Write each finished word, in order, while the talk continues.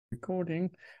recording.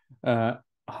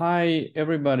 Hi,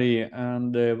 everybody,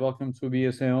 and welcome to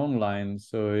VSA Online.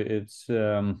 So it's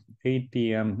 8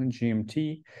 p.m.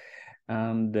 GMT,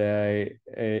 and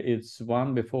it's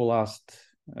one before last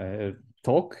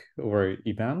talk or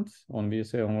event on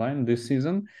VSA Online this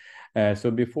season.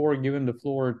 So before giving the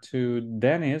floor to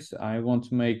Denis, I want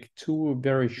to make two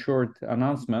very short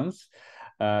announcements.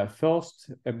 First,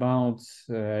 about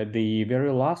the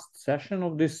very last session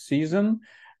of this season,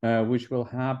 which will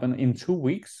happen in 2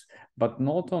 weeks, but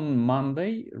not on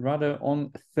Monday, rather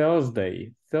on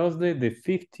Thursday. Thursday, the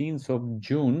 15th of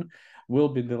June, will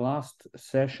be the last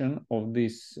session of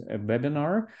this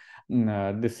webinar.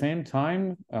 At the same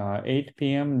time, 8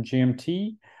 p.m.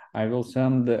 GMT, I will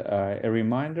send a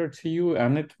reminder to you,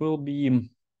 and it will be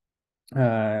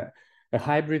a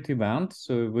hybrid event.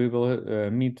 So we will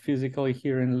meet physically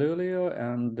here in Luleå,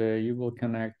 and you will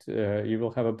connect. You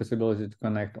will have a possibility to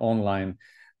connect online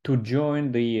to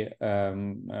join the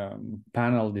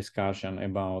panel discussion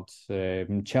about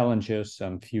challenges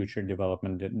and future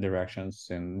development directions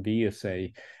in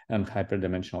VSA and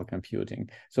hyperdimensional computing.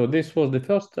 So this was the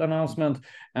first announcement,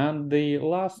 and the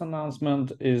last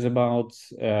announcement is about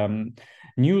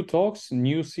new talks,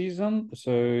 new season.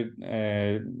 So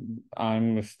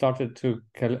I'm started to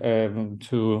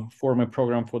form a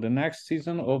program for the next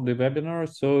season of the webinar.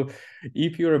 So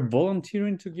if you're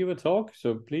volunteering to give a talk,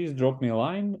 so please drop me a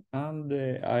line, and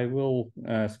I will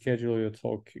schedule your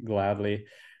talk gladly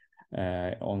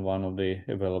on one of the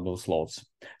available slots.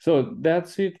 So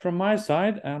that's it from my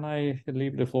side, and I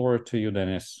leave the floor to you,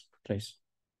 Denis, please.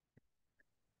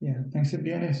 Yeah, thanks,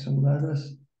 Evgeny. So let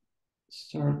us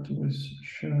start with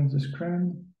sharing the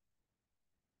screen.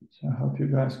 So I hope you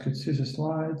guys could see the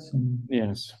slides and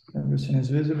yes, everything is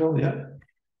visible. Yeah.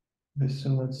 So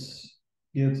let's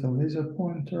get the laser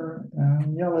pointer,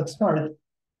 and yeah, let's start.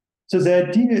 So the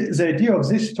idea of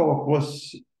this talk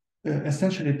was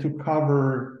essentially to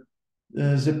cover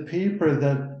the paper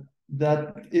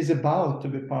that is about to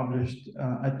be published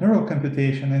at Neural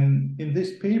Computation. And in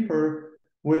this paper,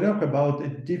 we talk about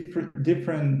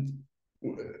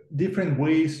different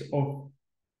ways of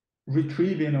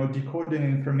retrieving or decoding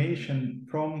information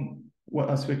from what,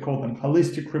 as we call them,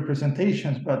 holistic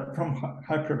representations, but from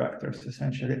hypervectors,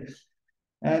 essentially.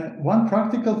 And one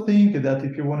practical thing that,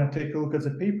 if you want to take a look at the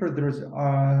paper, there's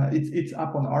it's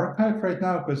up on arXiv right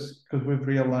now because we've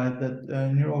realized that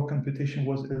neural computation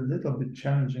was a little bit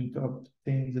challenging to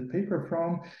obtain the paper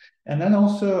from. And then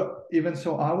also, even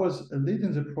so, I was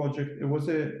leading the project. It was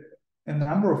a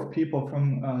number of people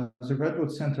from the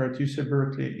Redwood Center at UC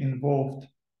Berkeley involved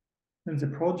in the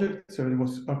project. So it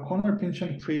was Connor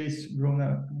Pynchon, Chris,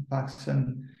 Bruna,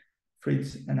 Paxson,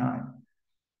 Fritz, and I.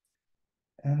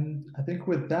 And I think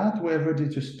with that, we're ready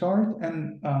to start.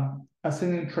 And as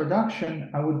an introduction,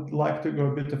 I would like to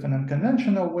go a bit of an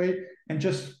unconventional way and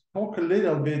just talk a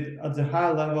little bit at the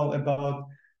high level about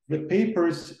the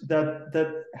papers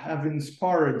that have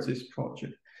inspired this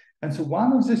project. And so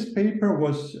one of this paper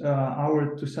was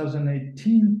our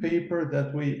 2018 paper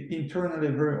that we internally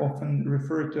very often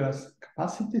refer to as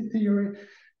capacity theory.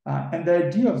 And the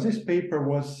idea of this paper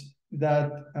was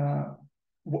that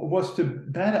was to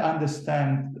better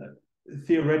understand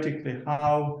theoretically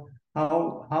how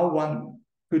one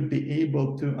could be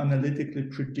able to analytically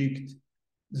predict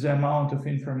the amount of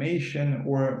information,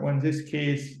 or in this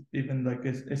case, even like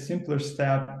a simpler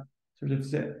step, sort of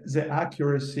the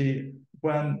accuracy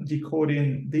when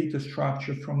decoding data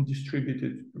structure from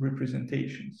distributed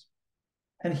representations.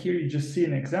 And here you just see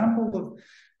an example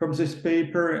from this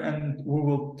paper, and we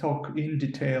will talk in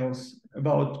details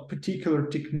about particular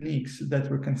techniques that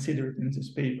were considered in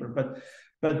this paper.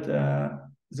 But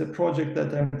the project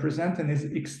that I'm presenting is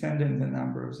extending the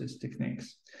number of these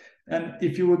techniques. And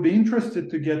if you would be interested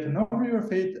to get an overview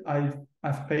of it,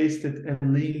 I've pasted a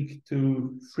link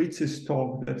to Fritz's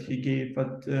talk that he gave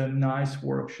at a nice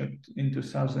workshop in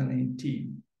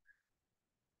 2018.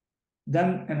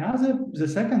 Then the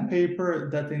second paper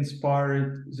that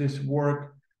inspired this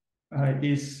work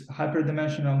is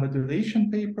hyperdimensional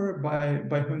modulation paper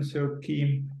by Hoon-Seok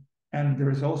Kim. And there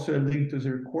is also a link to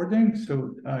the recording.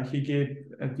 So he gave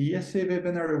a VSA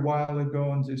webinar a while ago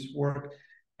on this work.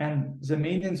 And the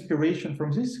main inspiration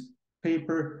from this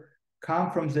paper come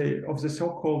from the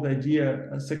so-called idea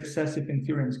of successive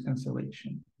inference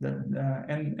cancellation.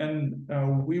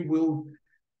 We will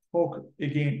talk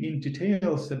again in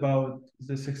details about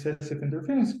the successive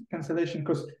interference cancellation,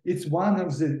 because it's one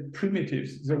of the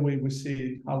primitives, the way we see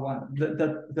it, how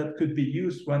that could be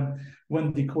used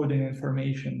when decoding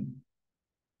information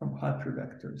from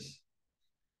hypervectors.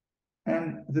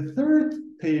 And the third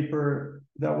paper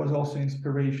that was also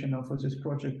inspirational for this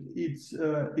project is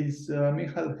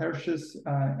Michael Hersh's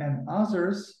and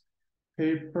others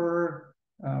paper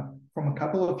from a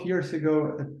couple of years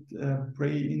ago in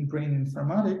brain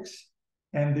informatics.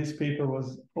 And this paper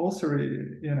was also,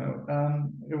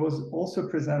 it was also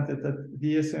presented at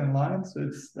VSAONLINE. So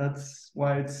that's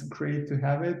why it's great to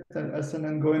have it as an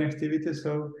ongoing activity.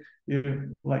 So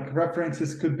like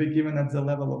references could be given at the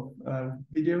level of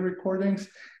video recordings.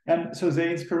 And so the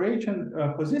inspiration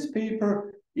for this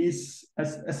paper is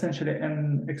essentially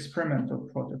an experimental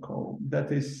protocol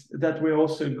that we're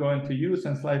also going to use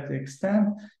and slightly extend.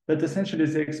 But essentially,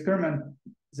 the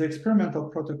experimental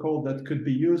protocol that could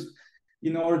be used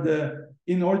in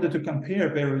order to compare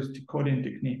various decoding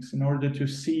techniques, in order to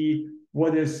see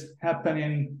what is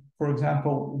happening, for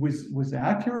example, with the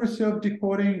accuracy of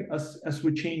decoding as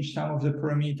we change some of the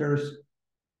parameters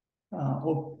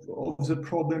of the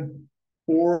problem,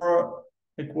 or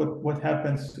like what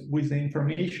happens with the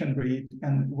information read.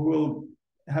 And we will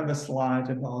have a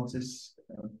slide about this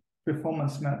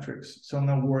performance metrics. So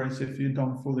no worries if you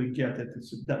don't fully get it.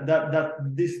 It's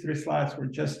these 3 slides were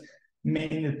just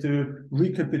mainly to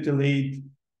recapitulate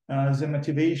the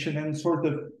motivation and sort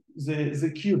of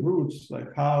the key roots,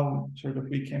 like how sort of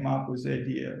we came up with the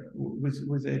idea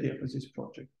with the idea for this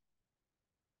project.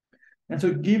 And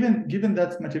so given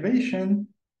that motivation,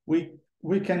 we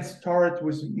can start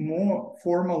with more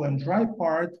formal and dry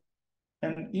part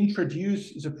and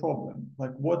introduce the problem,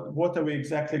 like what are we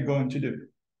exactly going to do?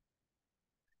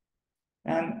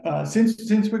 And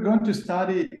since we're going to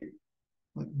study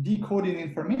decoding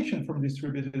information from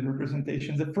distributed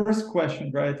representation, the first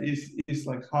question, right, is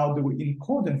like, how do we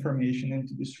encode information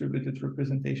into distributed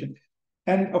representation?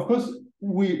 And of course,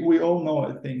 we all know,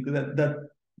 I think, that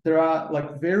there are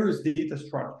like various data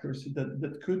structures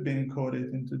that could be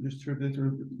encoded into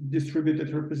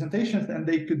distributed representations, and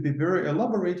they could be very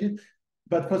elaborated.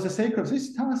 But for the sake of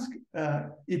this task,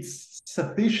 it's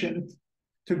sufficient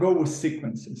to go with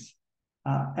sequences.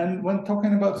 And when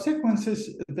talking about sequences,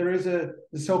 there is the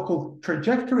so-called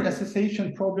trajectory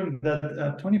association problem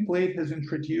that Tony Plate has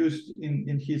introduced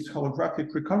in his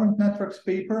holographic recurrent networks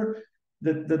paper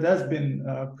that has been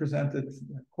presented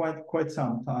quite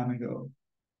some time ago.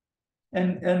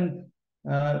 And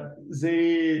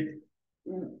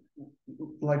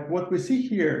like what we see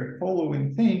here,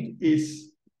 following thing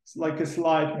is like a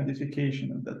slight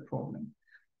modification of that problem.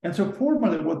 And so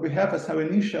formally, what we have as our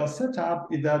initial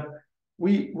setup is that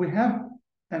we have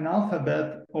an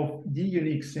alphabet of D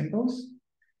unique symbols,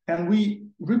 and we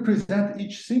represent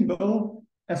each symbol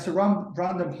as a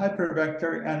random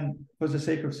hypervector. And for the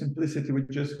sake of simplicity, we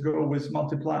just go with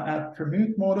multiply, add,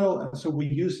 permute model. And so we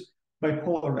use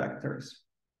bipolar vectors.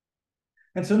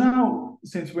 And so now,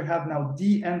 since we have now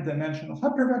D n-dimensional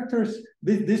hypervectors,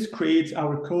 this creates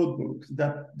our code book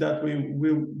that we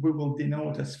will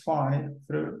denote as phi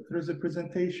through the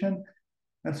presentation.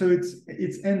 And so it's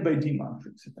n by D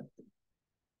matrix effectively.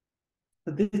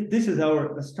 So this is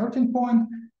our starting point.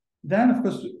 Then, of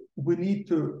course, we need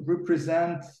to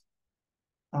represent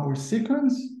our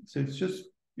sequence. So it's just,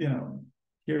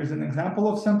 here's an example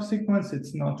of some sequence.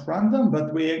 It's not random,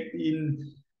 but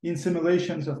in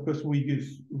simulations, of course, we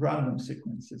use random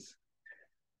sequences.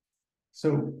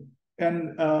 So,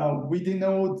 and we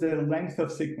denote the length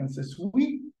of sequences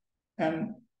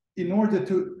and in order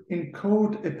to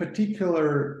encode a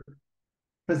particular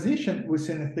position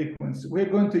within a sequence, we're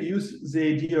going to use the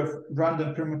idea of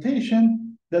random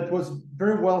permutation that was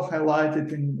very well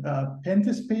highlighted in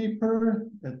Pentis paper,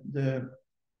 the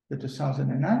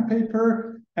 2009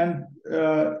 paper. And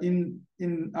in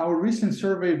our recent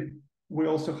survey, we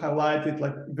also highlighted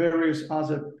like various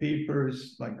other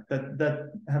papers like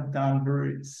that have done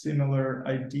very similar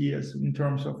ideas in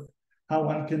terms of how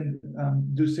one can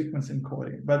do sequence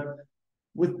encoding. But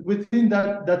within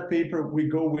that paper, we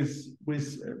go with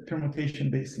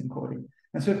permutation-based encoding.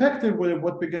 And so effectively,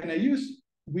 what we're going to use,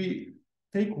 we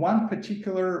take one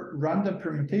particular random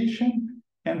permutation,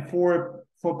 and for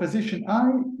position I,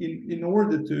 in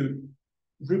order to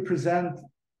represent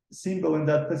symbol in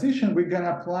that position, we're going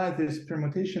to apply this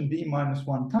permutation b minus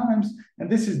 1 times, and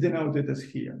this is denoted as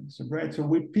here. So, right, so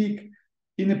we pick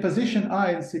in a position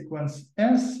I in sequence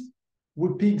S,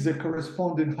 we pick the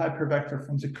corresponding hypervector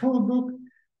from the code book,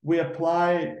 we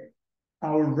apply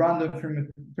our random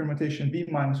permutation b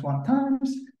minus 1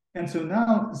 times, and so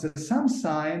now the sum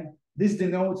sign, this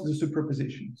denotes the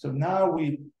superposition. So now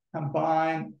we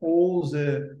combine all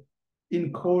the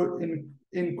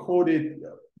encoded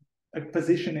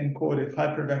position encoded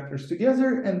hypervectors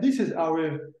together, and this is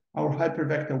our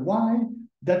hypervector y,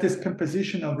 that is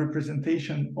compositional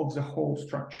representation of the whole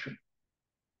structure.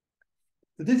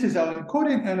 So this is our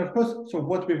encoding, and of course, so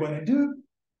what we want to do,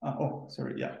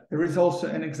 there is also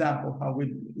an example, how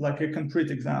we, like a concrete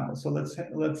example. So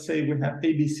let's say we have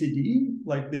A, B, C, D, E,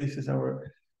 like this is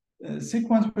our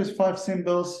sequence with 5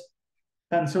 symbols.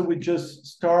 And so we just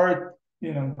start,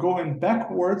 going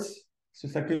backwards. So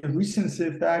it's like a recency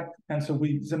effect. And so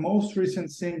the most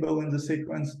recent symbol in the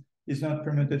sequence is not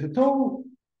permitted at all.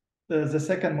 The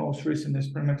second most recent is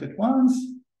permitted once,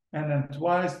 and then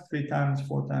twice, 3 times,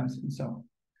 4 times, and so on.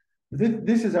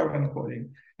 This is our encoding.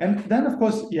 And then, of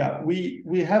course, we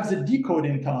have the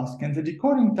decoding task. And the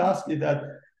decoding task is that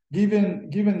given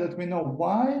that we know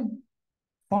Y,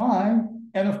 phi,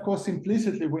 and of course,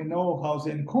 implicitly, we know how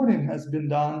the encoding has been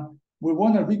done, we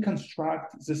want to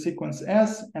reconstruct the sequence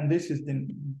S, and this is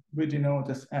we denote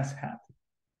as S hat.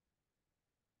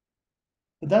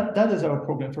 That is our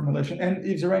program formulation. And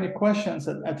if there are any questions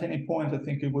at any point, I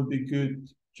think it would be good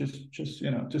just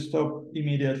to stop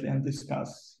immediately and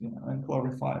discuss, and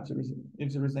clarify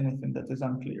if there is anything that is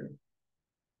unclear.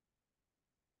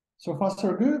 So far,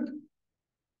 so good.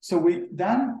 So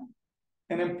then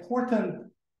an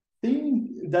important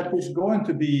thing that is going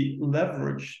to be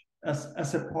leveraged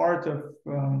as a part of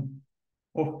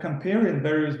comparing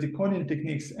various decoding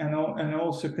techniques and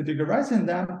also categorizing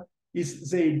them is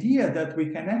the idea that we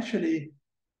can actually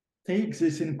take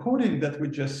this encoding that we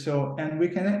just saw, and we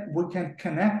can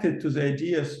connect it to the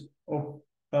ideas of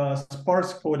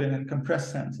sparse coding and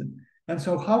compressed sensing. And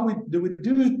so how do we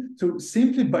do it? So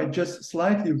simply by just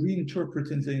slightly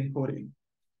reinterpreting the encoding.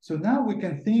 So now we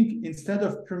can think, instead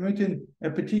of permitting a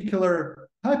particular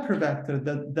hypervector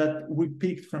that we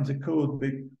picked from the code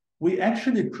book, we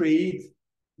actually create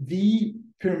the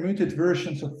permuted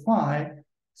versions of phi.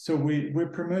 So we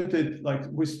permuted, like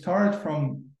we start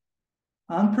from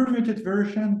unpermuted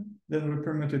version, then we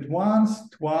permute it once,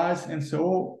 twice, and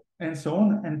so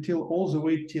on until all the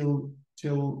way till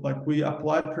like we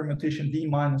apply permutation d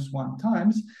minus 1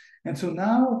 times. And so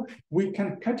now we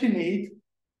can concatenate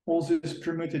all these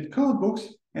permuted code books,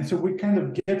 and so we kind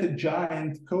of get a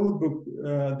giant code book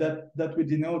that we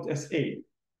denote as A.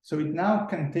 So it now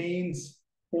contains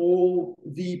all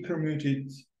the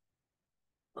permuted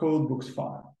code books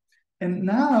file. And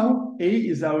now A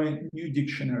is our new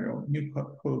dictionary or new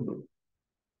code book.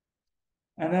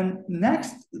 And then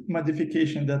next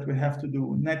modification that we have to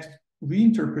do, next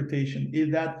reinterpretation,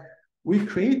 is that we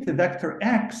create a vector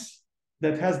X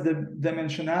that has the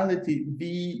dimensionality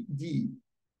VD,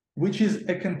 which is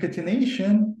a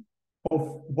concatenation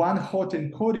of one hot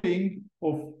encoding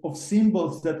of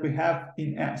symbols that we have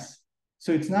in S.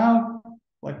 So it's now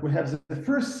like we have the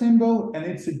first symbol, and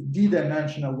it's a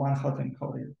d-dimensional one hot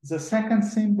encoding. The second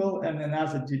symbol, and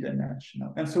another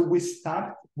d-dimensional. And so we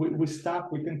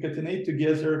concatenate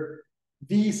together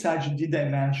these such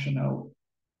d-dimensional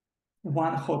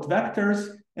one hot vectors,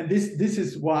 and this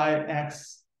is why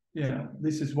X,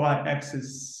 this is why X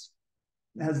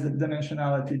has the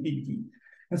dimensionality big D.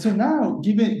 And so now,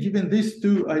 given these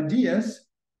two ideas,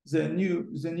 the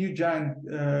new giant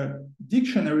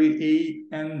dictionary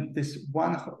A and this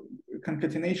one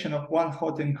concatenation of one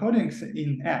hot encodings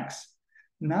in X,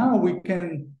 now we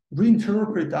can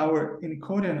reinterpret our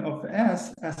encoding of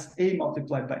S as A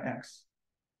multiplied by X.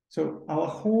 So our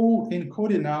whole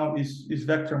encoding now is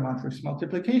vector matrix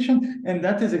multiplication, and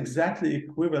that is exactly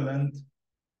equivalent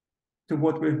to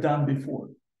what we've done before.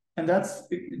 And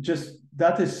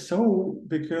that is so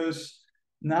because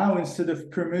now, instead of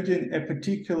permuting a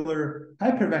particular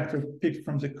hypervector picked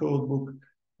from the code book,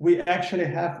 we actually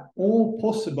have all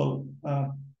possible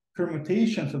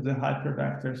permutations of the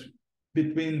hypervectors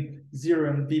between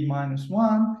 0 and b minus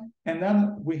 1. And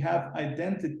then we have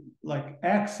identity, like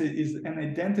X is an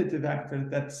identity vector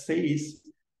that says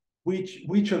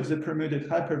which of the permuted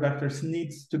hypervectors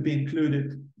needs to be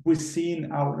included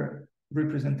within our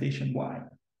representation Y.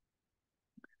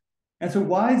 And so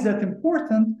why is that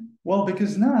important? Well,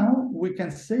 because now we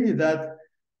can say that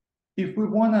if we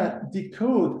want to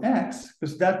decode X,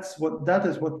 because that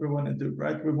is what we want to do,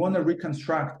 right? We want to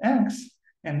reconstruct X,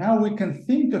 and now we can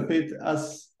think of it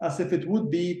as if it would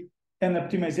be an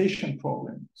optimization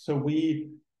problem. So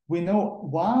we know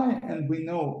Y and we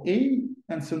know A,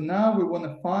 and so now we want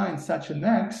to find such an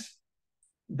X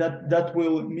that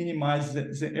will minimize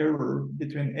the error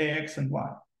between AX and Y.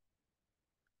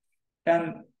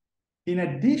 And in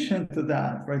addition to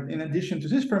that, right, in addition to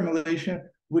this formulation,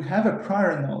 we have a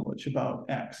prior knowledge about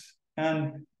X.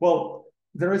 And well,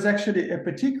 there is actually a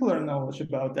particular knowledge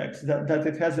about X, that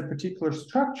it has a particular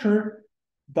structure,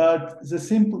 but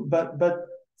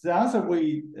the other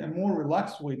way, a more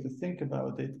relaxed way to think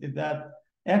about it, is that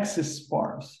X is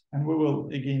sparse. And we will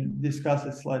again discuss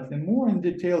it slightly more in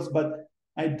details, but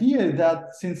idea that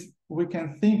since we can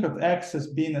think of X as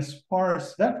being a sparse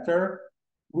vector,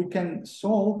 we can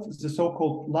solve the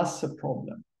so-called Lasse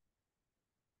problem,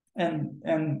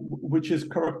 and which is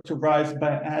characterized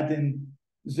by adding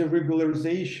the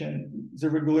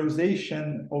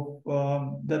regularization of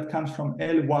that comes from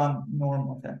L1 norm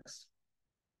of X.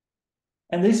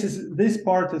 And this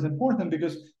part is important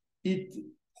because it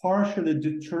partially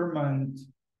determined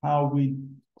how we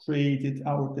created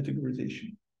our categorization.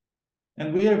 And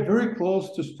we are very close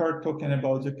to start talking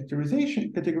about the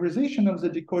categorization of the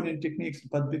decoding techniques.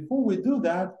 But before we do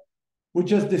that, we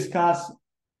just discuss,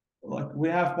 like, we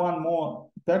have one more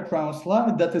background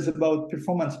slide that is about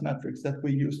performance metrics that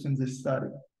we used in this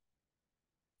study.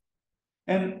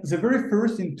 And the very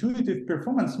first intuitive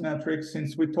performance metric,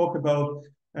 since we talk about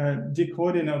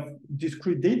decoding of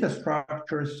discrete data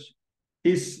structures,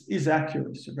 is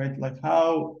accuracy, right? Like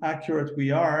how accurate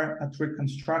we are at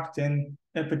reconstructing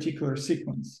a particular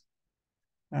sequence.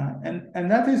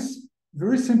 And that is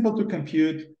very simple to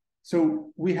compute.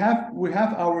 So we have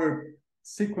our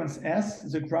sequence S,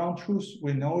 the ground truth,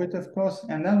 we know it, of course,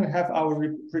 and then we have our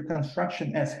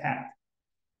reconstruction S hat.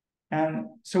 And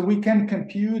so we can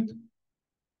compute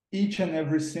each and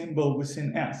every symbol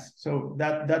within S. So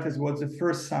that is what the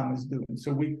first sum is doing.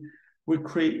 So we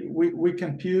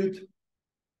compute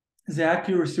the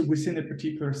accuracy within a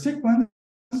particular sequence,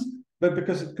 but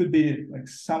because it could be like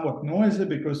somewhat noisy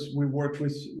because we work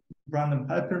with random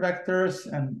hypervectors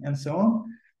and so on.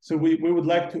 So we would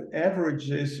like to average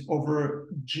this over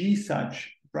G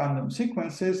such random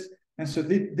sequences. And so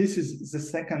this is the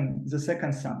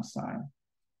second sum sign.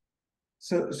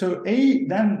 So A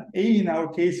in our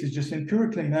case is just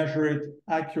empirically measured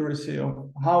accuracy of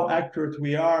how accurate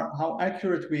we are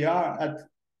at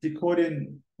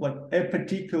decoding like a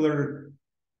particular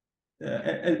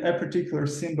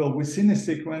symbol within a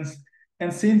sequence.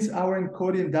 And since our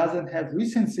encoding doesn't have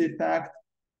recency effect,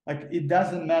 like it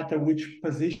doesn't matter which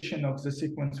position of the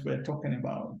sequence we're talking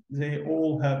about. They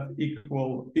all have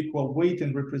equal weight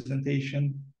and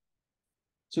representation.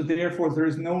 So therefore, there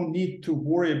is no need to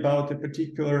worry about a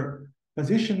particular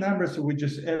position number. So we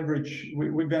just average,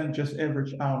 we're going to just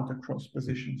average out across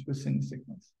positions within the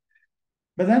sequence.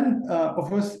 But then, of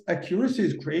course, accuracy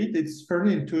is great. It's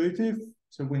fairly intuitive.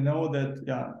 So we know that,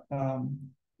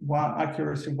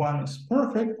 accuracy 1 is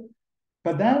perfect.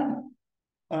 But then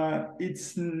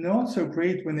it's not so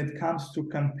great when it comes to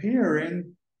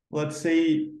comparing, let's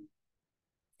say,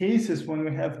 cases when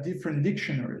we have different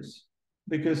dictionaries.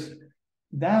 Because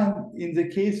then in the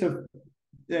case of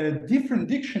different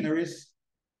dictionaries,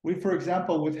 we, for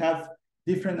example, would have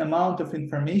different amount of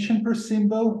information per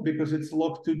symbol because it's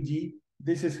log 2D.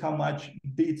 This is how much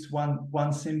bits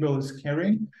one symbol is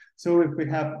carrying. So if we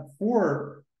have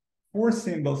four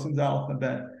symbols in the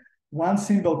alphabet, one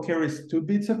symbol carries 2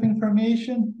 bits of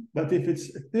information, but if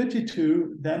it's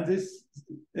 32, then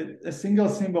a single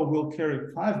symbol will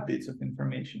carry 5 bits of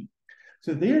information.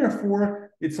 So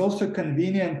therefore, it's also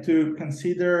convenient to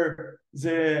consider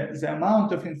the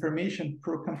amount of information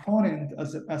per component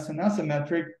as another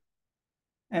metric.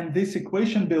 And this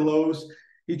equation below,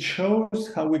 it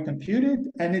shows how we compute it,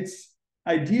 and it's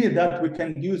idea that we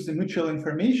can use the mutual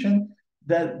information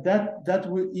that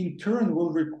will in turn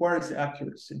will require the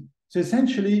accuracy. So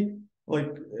essentially, like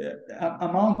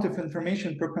amount of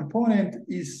information per component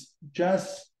is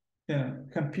just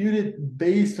computed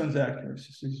based on the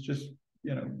accuracy. So it's just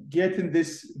getting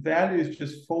this value is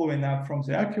just following up from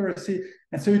the accuracy,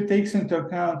 and so it takes into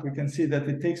account. We can see that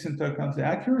it takes into account the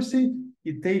accuracy.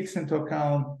 It takes into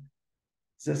account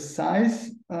the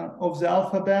size of the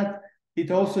alphabet. It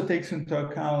also takes into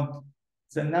account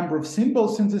the number of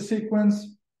symbols in the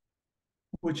sequence,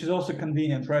 which is also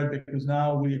convenient, right? Because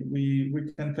now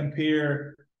we can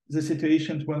compare the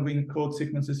situations when we encode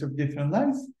sequences of different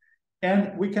lengths.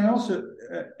 And we can also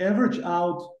average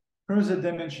out further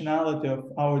dimensionality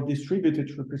of our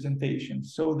distributed representation.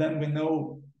 So then we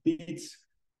know bits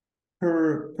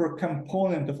per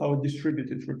component of our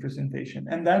distributed representation.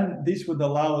 And then this would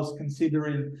allow us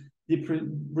considering the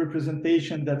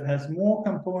representation that has more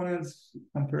components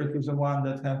compared to the one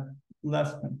that have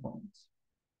less components.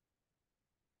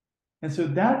 And so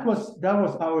that was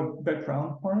our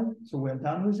background part. So we're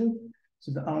done with it.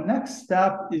 So our next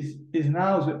step is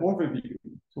now the overview.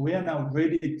 So we are now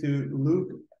ready to look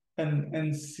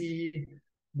and see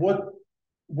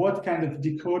what kind of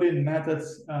decoding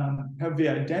methods have we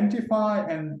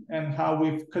identified and how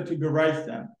we've categorized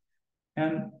them.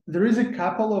 And there is a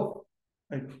couple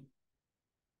of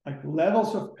like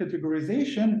levels of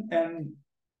categorization, and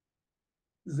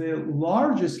the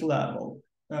largest level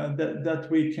that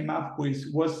we came up with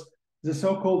was the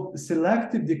so-called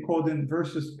selective decoding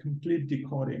versus complete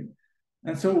decoding.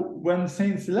 And so when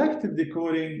saying selective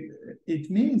decoding, it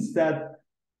means that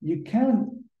you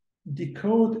can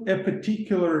decode a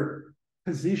particular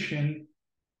position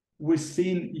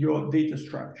within your data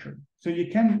structure. So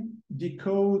you can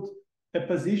decode a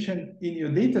position in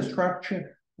your data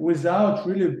structure without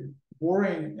really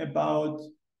worrying about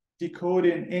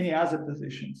decoding any other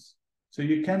positions. So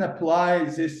you can apply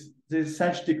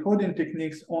such decoding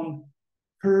techniques on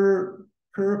per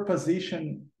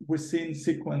position within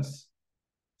sequence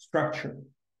structure.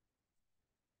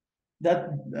 That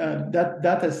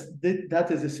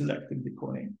is a selective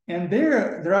decoding. And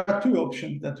there are two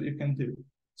options that you can do.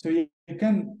 So you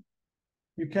can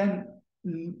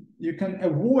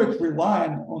avoid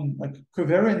relying on like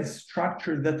covariance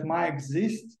structure that might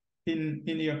exist in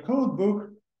your code book.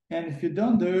 And if you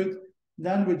don't do it,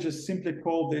 then we just simply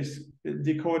call this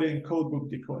decoding codebook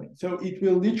decoding. So it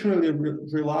will literally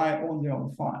rely only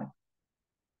on phi.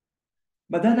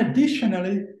 But then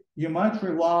additionally, you might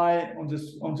rely on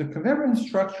the covariance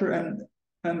structure,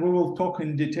 and we will talk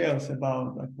in details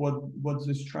about like what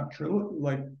this structure look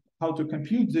like, how to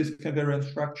compute this covariance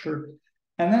structure.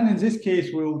 And then in this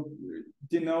case, we'll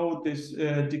denote this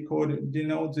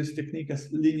this technique as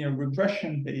linear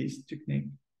regression-based technique.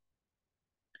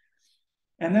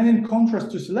 And then in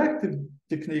contrast to selective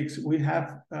techniques, we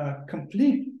have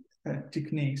complete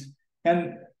techniques.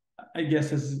 And I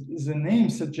guess as the name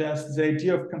suggests, the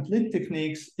idea of complete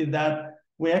techniques is that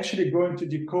we're actually going to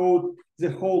decode the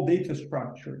whole data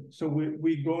structure. So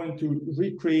we're going to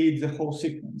recreate the whole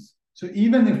sequence. So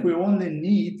even if we only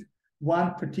need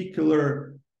one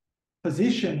particular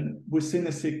position within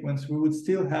a sequence, we would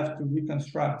still have to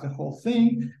reconstruct the whole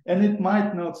thing. And it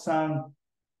might not sound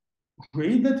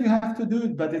great that you have to do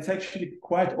it, but it's actually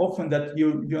quite often that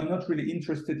you're not really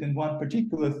interested in one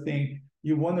particular thing.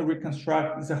 You want to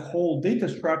reconstruct the whole data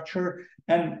structure.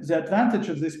 And the advantage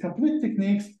of these complete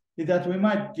techniques is that we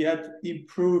might get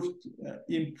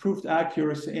improved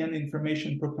accuracy and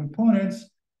information per components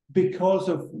because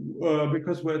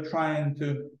we're trying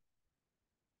to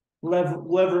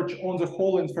leverage on the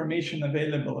whole information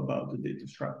available about the data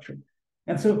structure.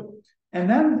 And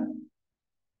then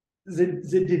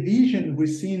the division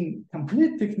within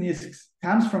complete techniques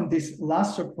comes from this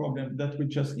lasso problem that we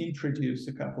just introduced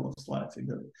a couple of slides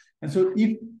ago. And so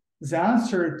if the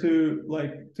answer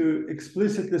to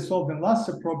explicitly solve the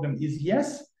lasso problem is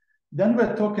yes, then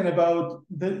we're talking about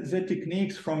the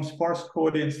techniques from sparse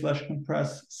coding /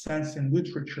 compressed sensing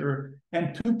literature,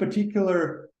 and two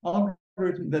particular algorithms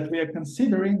that we are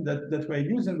considering that we're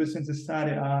using within the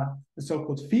study are the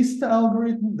so-called FISTA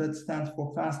algorithm, that stands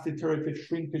for fast iterative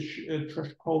shrinkage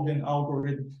thresholding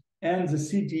algorithm, and the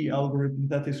CD algorithm,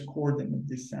 that is coordinate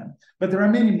descent. But there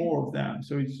are many more of them,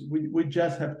 so we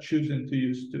just have chosen to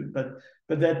use two. But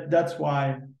that's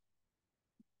why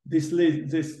this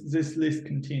list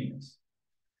continues.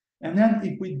 And then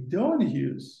if we don't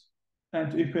use,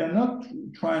 and if we are not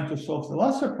trying to solve the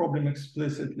lasso problem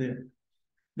explicitly,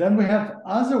 then we have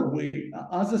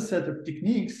other set of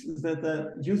techniques that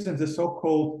are using the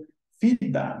so-called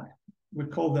feedback. We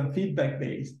call them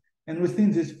feedback-based. And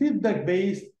within this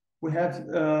feedback-based, we have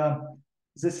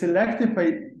the selective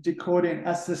decoding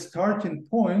as the starting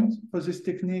point for these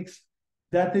techniques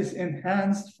that is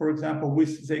enhanced, for example,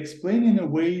 with the explaining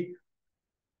away.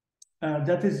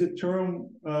 That is the term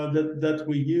that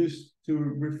we use to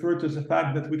refer to the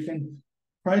fact that we can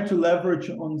try to leverage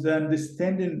on the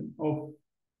understanding of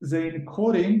the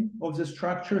encoding of the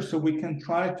structure, so we can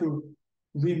try to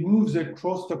remove the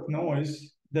crosstalk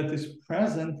noise that is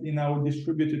present in our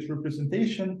distributed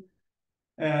representation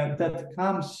that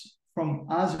comes from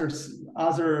other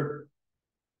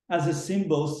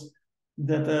symbols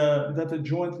that are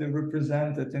jointly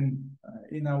represented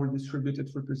in our distributed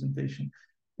representation.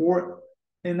 Or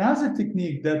another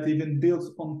technique that even builds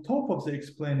on top of the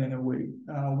explaining away,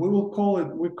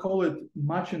 we call it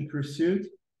matching pursuit.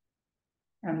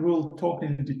 And we'll talk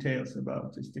in details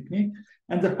about this technique.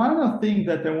 And the final thing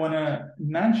that I want to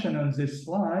mention on this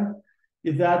slide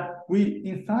is that we,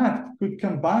 in fact, could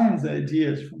combine the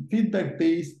ideas from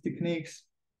feedback-based techniques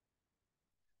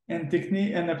and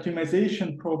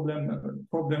optimization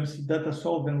problems that are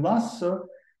solved in lasso,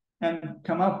 and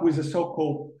come up with a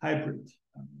so-called hybrid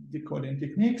decoding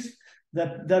techniques.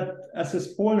 That as a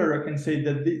spoiler, I can say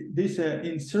that this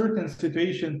in certain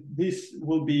situations, this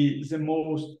will be the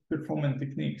most performant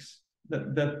techniques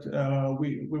that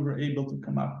we were able to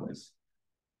come up with.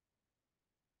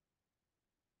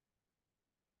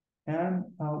 And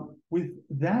with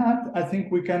that, I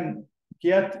think we can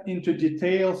get into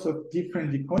details of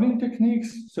different decoding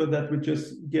techniques so that we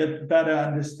just get better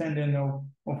understanding of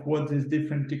what these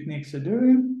different techniques are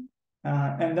doing.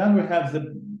 And then we have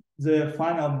the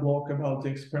final block about the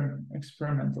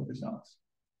experimental results.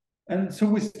 And so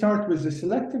we start with the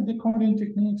selective decoding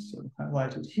techniques, so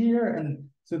highlighted here. And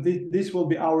so this will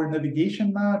be our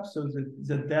navigation map. So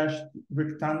the dashed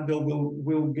rectangle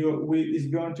is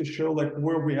going to show like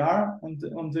where we are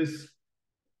on this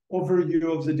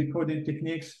overview of the decoding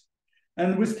techniques.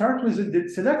 And we start with the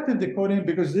selective decoding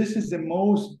because this is the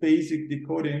most basic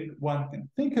decoding one can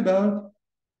think about.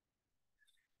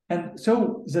 And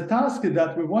so the task is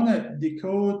that we want to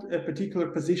decode a particular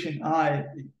position I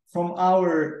from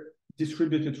our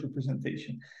distributed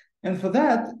representation. And for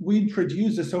that, we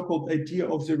introduce the so-called idea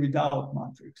of the readout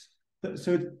matrix.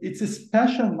 So it's a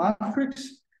special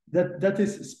matrix that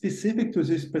is specific to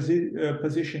this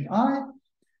position I.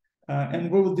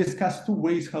 And we will discuss two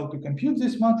ways how to compute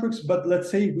this matrix. But let's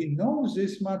say we know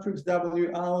this matrix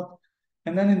W out.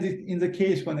 And then in the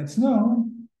case when it's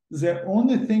known, the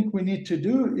only thing we need to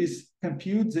do is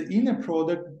compute the inner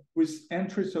product with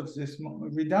entries of this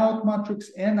readout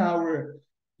matrix and our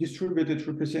distributed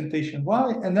representation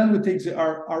Y, and then we take the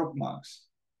argmax.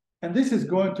 And this is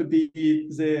going to be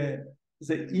the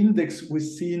index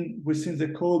within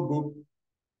the code book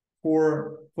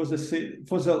for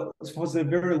the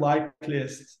very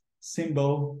likeliest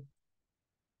symbol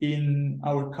in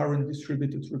our current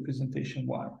distributed representation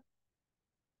Y.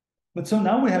 But so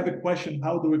now we have a question,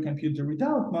 how do we compute the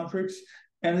readout matrix?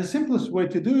 And the simplest way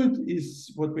to do it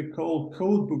is what we call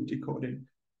codebook decoding.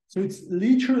 So it's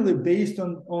literally based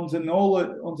on the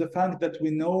knowledge, on the fact that we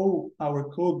know our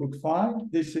codebook file.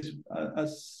 This is,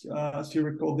 as you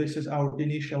recall, this is our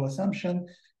initial assumption.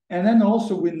 And then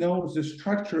also we know the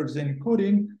structure of the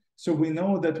encoding. So we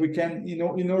know that we can,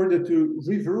 in order to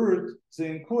revert the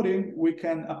encoding, we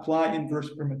can apply inverse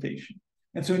permutation.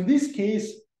 And so in this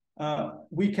case,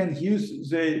 we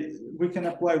can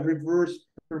apply reverse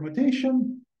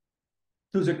permutation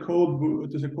to the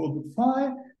codebook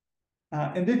file.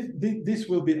 And this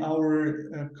will be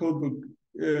our codebook.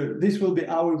 This will be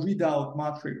our readout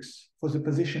matrix for the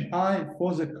position I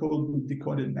for the codebook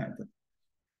decoded method.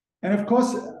 And of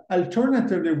course,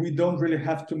 alternatively, we don't really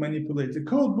have to manipulate the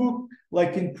codebook.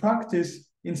 Like in practice,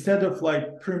 instead of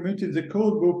like permuting the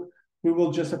codebook, we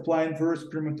will just apply inverse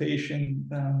permutation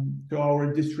to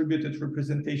our distributed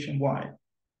representation Y.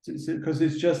 Because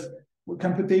it's just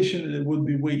computation would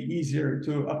be way easier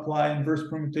to apply inverse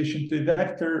permutation to a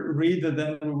vector rather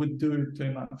than we would do it to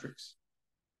a matrix.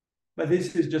 But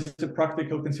this is just a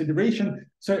practical consideration.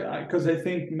 So, because I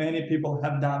think many people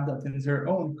have done that in their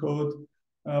own code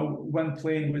when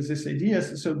playing with these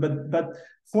ideas. So, but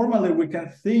formally, we can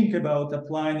think about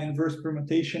applying inverse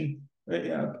permutation,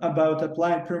 about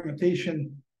applying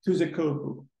permutation to the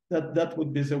codebook. That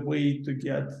would be the way to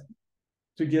get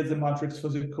the matrix for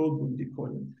the codebook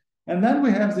decoding. And then we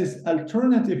have this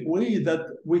alternative way that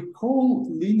we call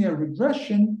linear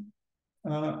regression,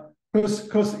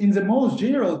 because in the most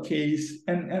general case,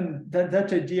 and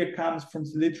that idea comes from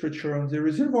the literature on the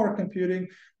reservoir computing,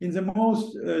 in the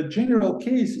most general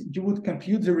case, you would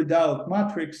compute the readout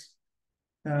matrix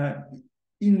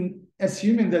in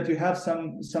assuming that you have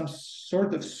some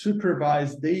sort of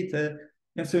supervised data.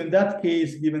 And so in that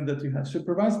case, given that you have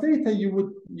supervised data,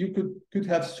 you could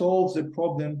have solved the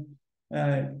problem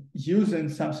using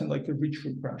something like a rich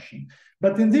regression.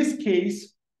 But in this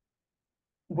case,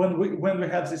 when we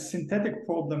have this synthetic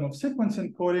problem of sequence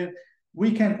encoding,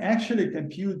 we can actually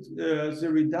compute the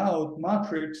readout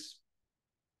matrix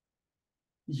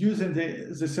using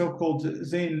the so-called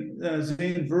the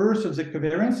inverse of the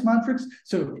covariance matrix.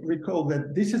 So recall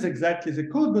that this is exactly the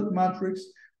codebook matrix,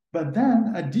 but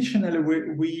then additionally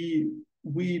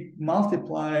we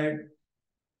multiply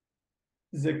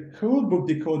the codebook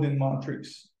decoding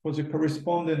matrix for the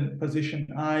corresponding position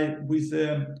I with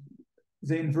the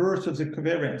inverse of the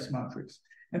covariance matrix.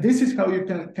 And this is how you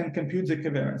can compute the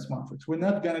covariance matrix. We're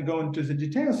not going to go into the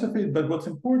details of it, but what's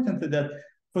important is that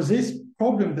for this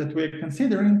problem that we're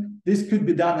considering, this could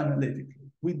be done analytically.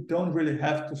 We don't really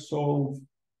have to solve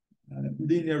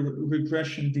linear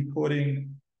regression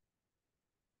decoding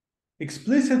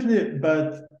explicitly,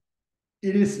 but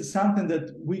it is something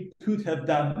that we could have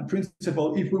done in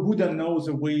principle if we wouldn't know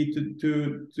the way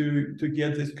to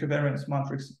get this covariance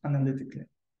matrix analytically.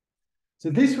 So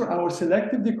these were our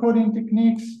selective decoding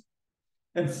techniques.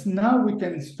 And now we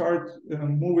can start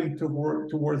moving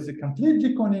towards the complete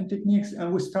decoding techniques.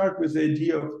 And we start with the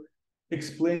idea of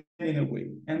explaining away.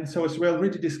 And so as we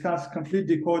already discussed, complete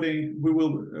decoding,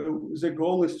 the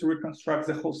goal is to reconstruct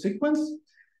the whole sequence.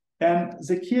 And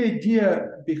the key idea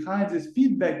behind these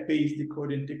feedback-based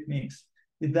decoding techniques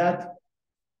is that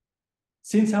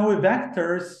since our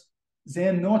vectors,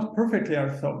 they're not perfectly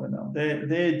orthogonal,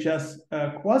 they're just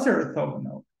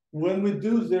quasi-orthogonal. When we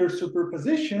do their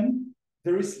superposition,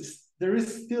 there is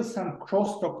still some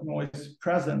crosstalk noise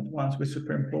present once we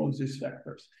superimpose these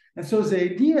vectors. And so the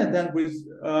idea then with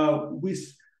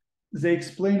the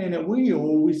explaining away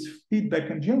or with feedback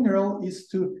in general is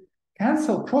to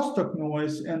cancel crosstalk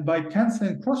noise. And by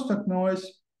canceling crosstalk noise,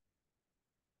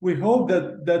 we hope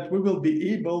that we will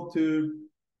be able to,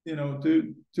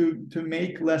 to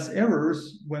make less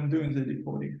errors when doing the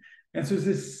decoding. And so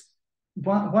this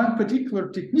one particular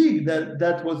technique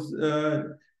that was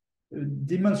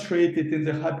demonstrated in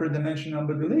the hyperdimensional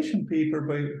modulation paper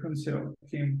by Hunseo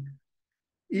Kim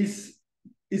is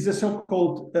a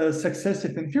so-called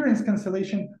successive inference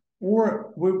cancellation,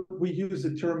 or we use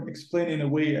the term explaining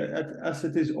away as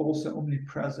it is also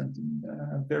omnipresent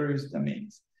in various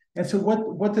domains. And so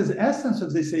what is the essence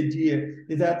of this idea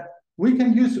is that we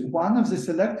can use one of the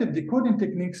selective decoding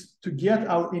techniques to get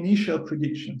our initial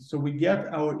predictions. So we get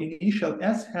our initial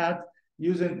S hat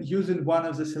using one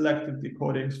of the selective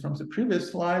decodings from the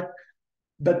previous slide.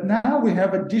 But now we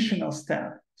have additional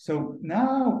step. So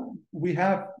now we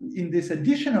have in this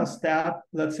additional step,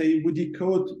 let's say we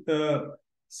decode a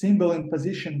symbol in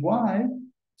position Y.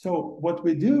 So what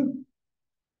we do,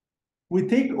 we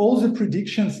take all the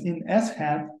predictions in S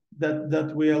hat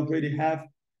that we already have,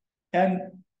 and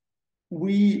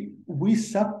we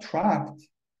subtract,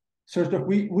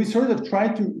 we sort of try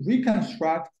to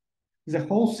reconstruct the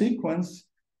whole sequence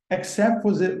except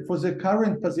for the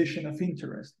current position of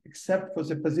interest, except for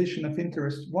the position of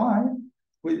interest Y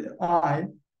with I,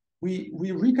 we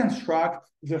reconstruct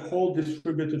the whole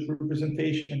distributed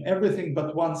representation, everything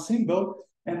but one symbol,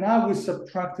 and now we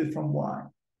subtract it from Y.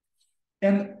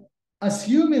 And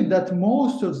assuming that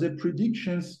most of the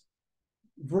predictions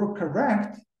were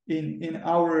correct in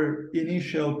our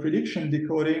initial prediction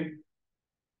decoding,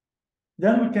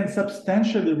 then we can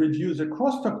substantially reduce the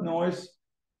crosstalk noise,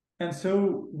 and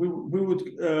so we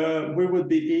would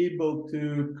be able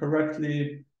to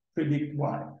correctly predict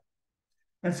Y.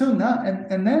 And so now,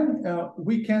 and then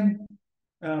we can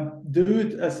do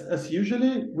it as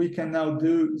usually. We can now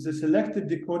do the selective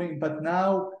decoding, but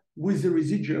now with the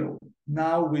residual.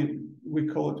 Now we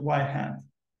call it Y hat.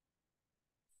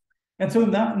 And so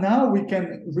now we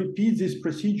can repeat this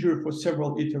procedure for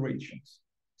several iterations.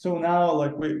 So now,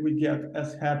 like we get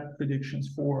S hat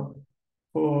predictions for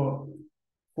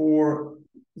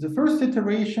the first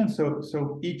iteration.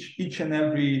 So each and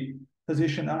every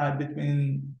position I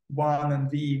between 1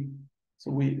 and V. So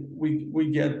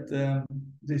we get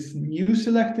this new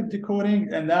selective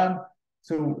decoding, and then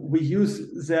so we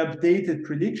use the updated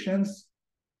predictions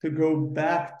to go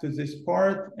back to this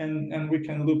part, and we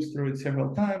can loop through it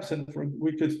several times, and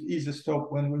we could easily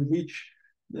stop when we reach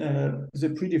the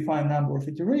predefined number of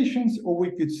iterations, or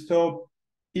we could stop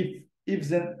if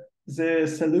the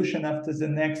solution after the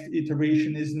next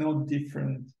iteration is not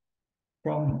different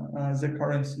from the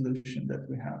current solution that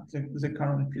we have, the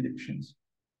current predictions.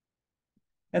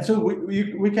 And so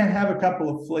we can have a couple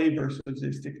of flavors of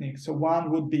this technique. So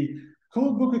one would be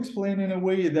codebook explaining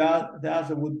away, the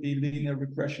other would be linear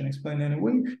regression explaining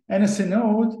away. And as a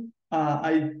note,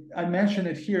 I mentioned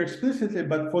it here explicitly,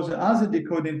 but for the other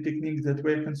decoding techniques that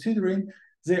we're considering,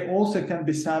 they also can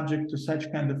be subject to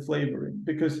such kind of flavoring,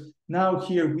 because now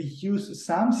here we use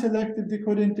some selective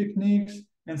decoding techniques,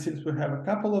 and since we have a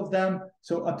couple of them,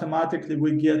 so automatically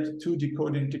we get 2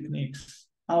 decoding techniques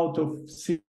out of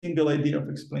single idea of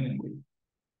explaining away.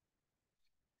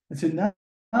 And so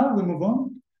now we move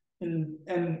on,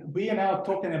 and we are now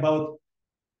talking about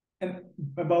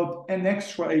an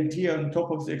extra idea on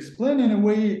top of the explaining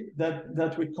away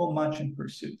that we call matching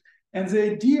pursuit. And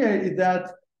the idea is that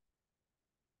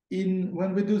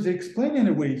when we do the explaining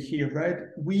away here, right,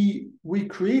 we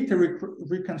create a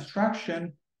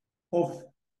reconstruction of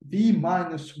V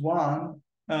minus 1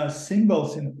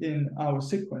 symbols in our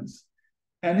sequence.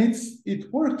 And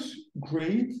it works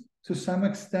great to some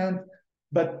extent,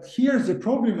 but here's the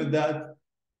problem with that.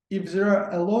 If there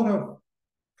are a lot of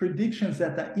predictions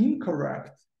that are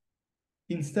incorrect,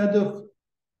 instead of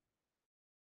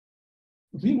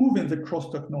removing the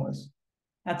crosstalk noise,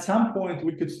 at some point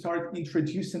we could start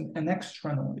introducing an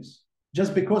extra noise.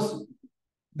 Just because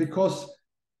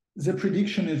the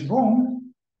prediction is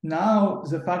wrong, now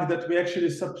the fact that we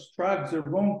actually subtract the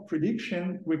wrong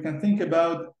prediction, we can think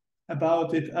about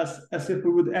it as if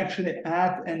we would actually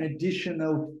add an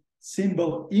additional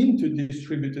symbol into the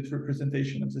distributed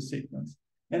representation of the sequence.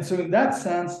 And so in that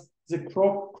sense, the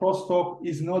crosstalk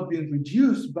is not being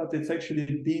reduced, but it's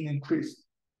actually being increased.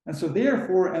 And so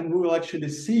therefore, and we will actually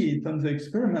see it on the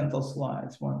experimental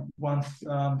slides once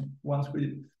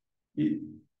we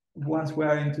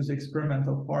are into the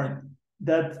experimental part,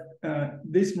 that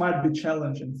this might be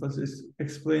challenging for this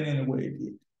explaining away.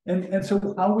 And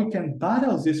so how we can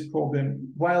battle this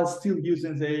problem while still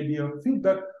using the idea of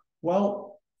feedback?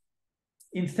 Well,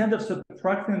 instead of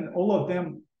subtracting all of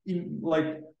them in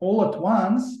like all at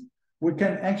once, we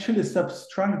can actually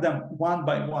subtract them one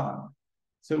by one.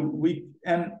 So we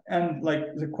and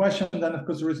like the question then, of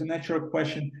course, there is a natural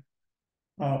question: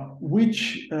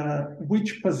 which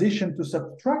position to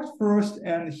subtract first?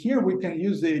 And here we can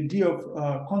use the idea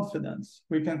of confidence.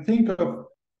 We can think of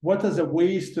what are the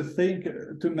ways to think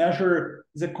to measure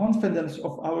the confidence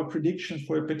of our predictions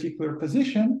for a particular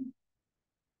position,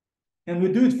 and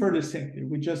we do it fairly simply.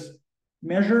 We just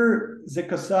measure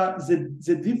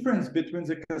the difference between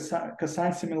the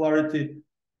cosine similarity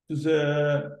to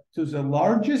the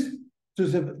largest to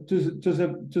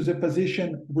the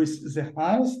position with the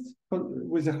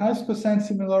highest cosine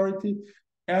similarity,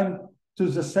 and to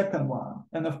the second one.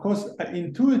 And of course,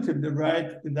 intuitively,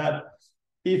 right, that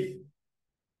if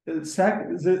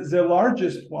the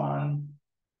largest one,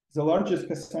 the largest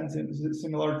cosine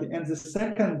similarity, and the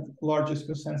second largest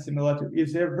cosine similarity,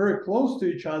 if they're very close to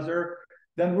each other,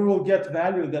 then we will get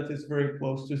value that is very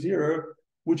close to zero,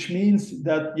 which means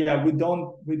that we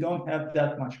don't have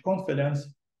that much confidence.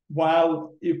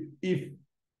 While if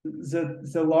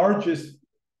the largest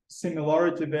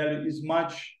similarity value is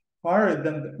much higher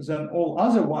than all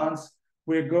other ones,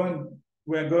 we're going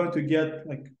to get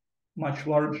like much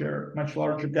larger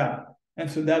gap. And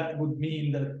so that would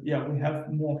mean that we have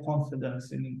more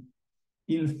confidence in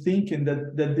thinking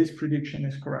that this prediction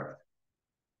is correct.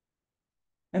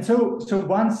 And so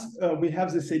once we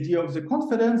have this idea of the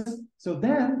confidence, so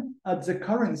then at the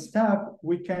current step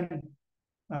we can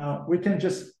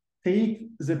just take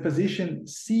the position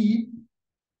C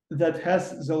that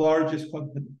has the largest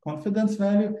confidence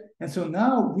value, and so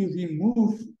now we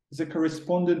remove the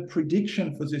corresponding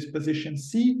prediction for this position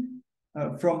C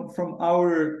from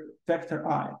our vector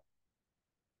I.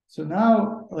 So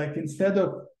now, like, instead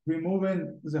of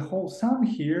removing the whole sum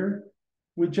here,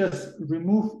 we just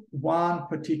remove one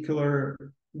particular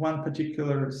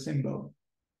symbol.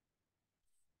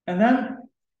 And then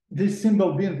this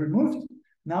symbol being removed,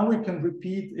 now we can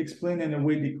repeat explaining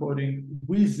away decoding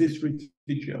with this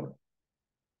residual.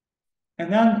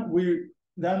 And then we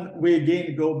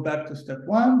again go back to step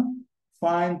one,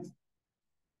 find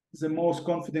the most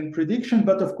confident prediction,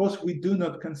 but of course we do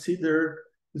not consider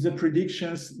the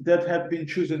predictions that have been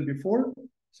chosen before.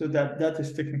 So that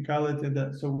is technicality,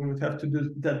 so we would have to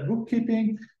do that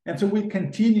bookkeeping. And so we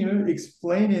continue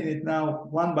explaining it now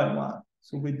one by one.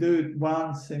 So we do it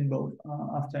one symbol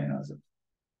after another.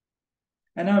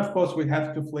 And now, of course, we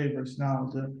have two flavors now: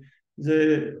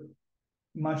 the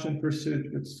much in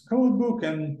pursuit with codebook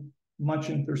and much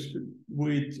in pursuit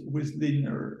with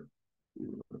linear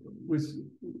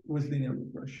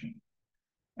regression.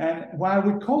 And why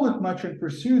we call it much in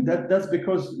pursuit, that's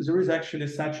because there is actually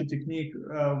such a technique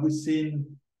within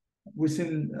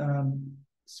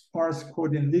sparse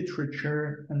coding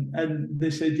literature, and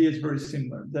this idea is very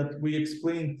similar, that we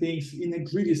explain things in a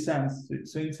greedy sense.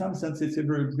 So in some sense, it's a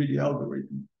very greedy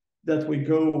algorithm that we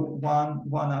go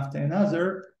one after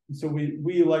another. So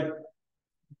we like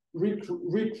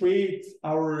recreate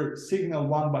our signal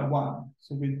one by one.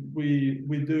 So we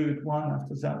do it one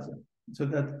after the other. So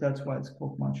that's why it's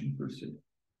called much in pursuit.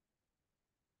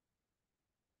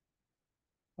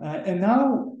 And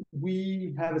now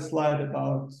we have a slide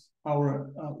about our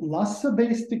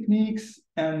Lassa-based techniques.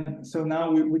 And so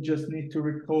now we just need to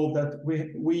recall that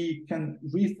we can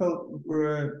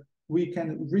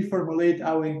reformulate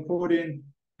our encoding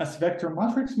as vector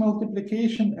matrix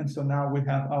multiplication. And so now we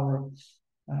have our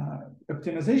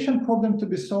optimization problem to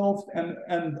be solved.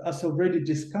 And as already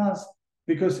discussed,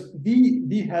 because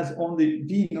V has only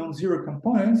V non-zero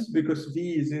components, because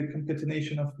V is a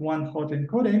concatenation of one-hot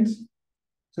encodings.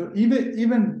 So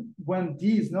even when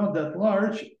D is not that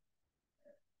large,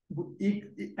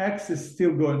 X is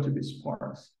still going to be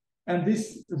sparse. And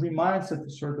this reminds us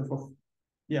of sort of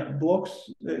blocks.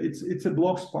 It's a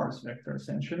block sparse vector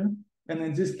essentially. And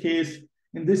in this case,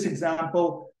 in this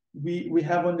example, we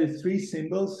have only 3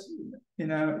 symbols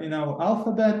in our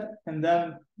alphabet, and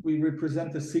then we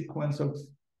represent a sequence of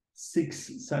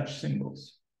 6 such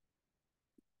symbols.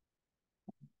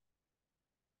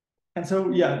 And so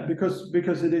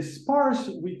because it is sparse,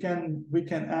 we can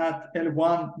add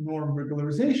L1 norm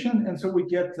regularization, and so we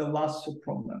get the Lasso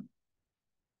problem.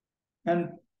 And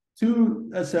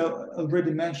as I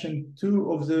already mentioned,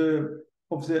 two of the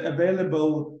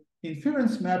available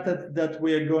inference method that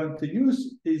we are going to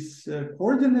use is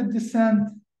coordinate descent.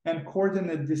 And for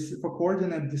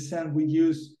coordinate descent, we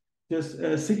use just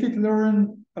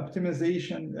scikit-learn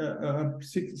optimization,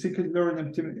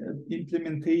 scikit-learn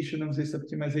implementation of this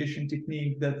optimization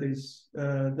technique that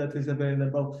is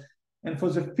available. And for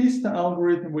the FISTA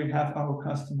algorithm, we have our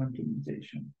custom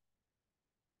implementation.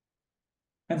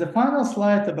 And the final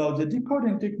slide about the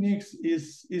decoding techniques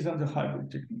is on the hybrid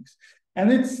techniques.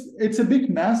 And it's a big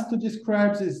mess to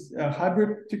describe these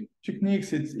hybrid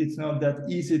techniques. It's not that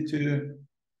easy to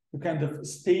kind of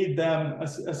state them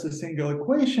as a single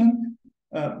equation.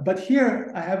 But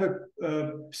here I have a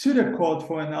pseudocode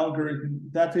for an algorithm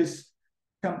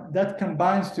that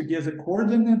combines together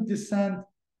coordinate descent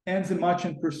and the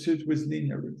matching pursuit with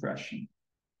linear regression.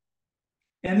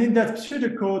 And in that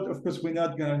pseudocode, of course, we're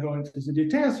not going to go into the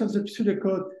details of the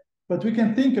pseudocode, but we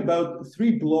can think about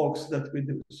 3 blocks that we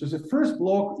do. So the first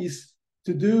block is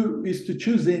to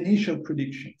choose the initial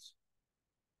predictions.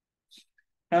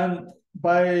 And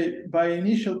by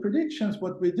initial predictions,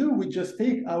 what we do, we just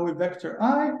take our vector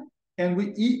I and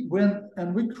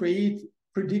we create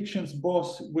predictions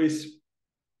both with,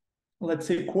 let's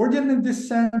say, coordinate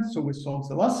descent. So we solve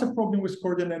the Lasso problem with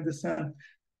coordinate descent.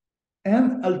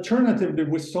 And alternatively,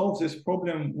 we solve this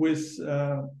problem with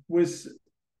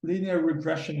linear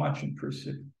regression matching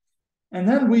pursuit. And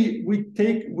then we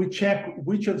check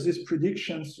which of these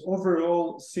predictions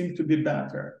overall seem to be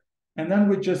better. And then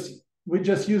we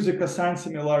just use a cosine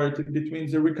similarity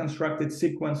between the reconstructed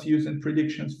sequence using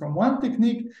predictions from one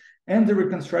technique and the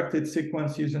reconstructed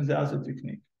sequence using the other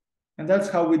technique. And that's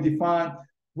how we define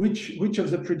which of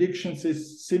the predictions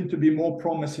seem to be more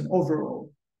promising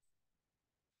overall.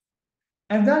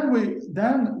 And then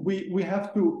we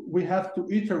have to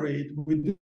iterate. We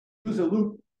do the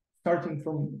loop starting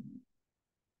from,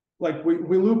 like,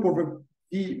 we loop over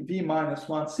v minus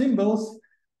 1 symbols,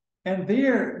 and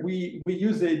there we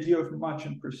use the idea of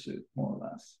matching pursuit, more or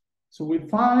less. So we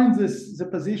find the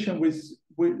position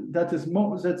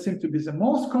that seems to be the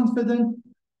most confident.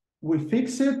 We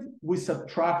fix it. We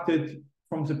subtract it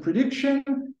from the prediction,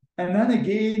 and then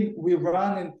again we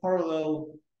run in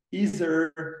parallel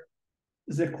either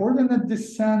the coordinate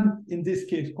descent, in this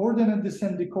case, coordinate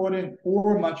descent decoding,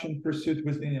 or matching pursuit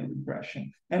with linear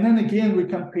regression. And then again, we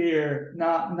compare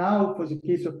now for the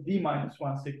case of v minus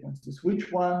 1 sequences,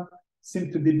 which one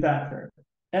seemed to be better.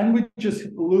 And we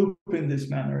just loop in this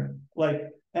manner,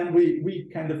 and we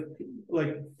kind of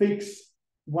fix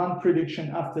one prediction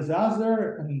after the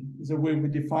other, and the way we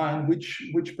define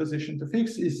which position to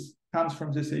fix comes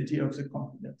from this idea of the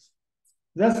confidence.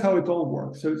 That's how it all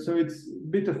works. So it's a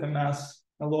bit of a mess,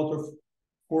 a lot of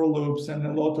for loops and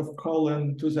a lot of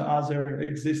calling to the other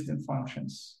existing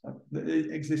functions, the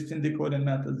existing decoding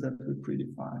methods that we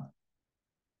predefined.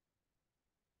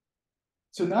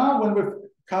 So now when we've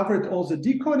covered all the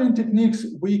decoding techniques,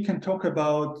 we can talk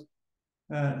about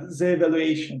the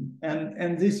evaluation.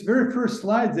 And this very first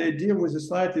slide, the idea with the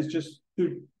slide is just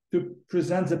to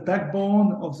present the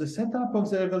backbone of the setup of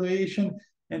the evaluation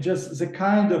and just the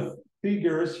kind of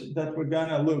figures that we're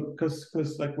gonna look, because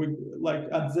at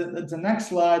the next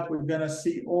slide we're gonna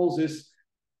see all these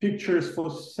pictures for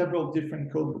several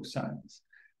different codebook sizes.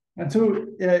 And so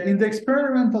in the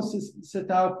experimental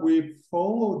setup, we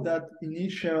followed that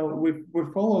initial, we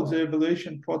followed the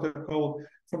evaluation protocol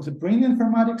from the Brain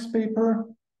Informatics paper,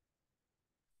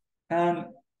 and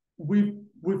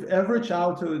we've averaged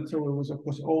out so it was, of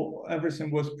course, everything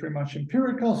was pretty much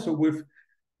empirical. So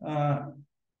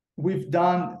we've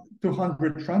done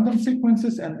 200 random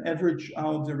sequences and average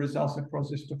out the results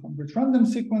across these 200 random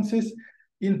sequences.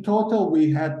 In total, we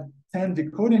had 10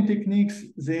 decoding techniques,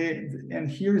 and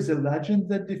here's the legend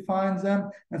that defines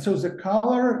them. And so the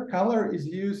color is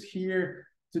used here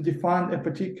to define a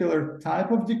particular type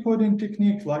of decoding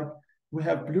technique. Like we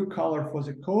have blue color for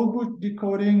the codebook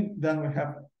decoding, then we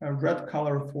have a red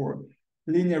color for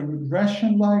linear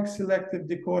regression-like selective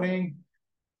decoding,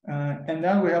 and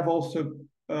then we have also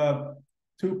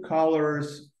 2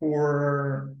 colors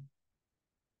for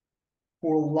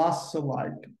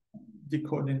Lasso-like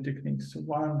decoding techniques. So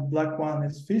black one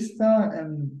is FISTA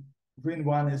and green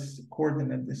one is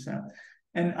coordinate descent.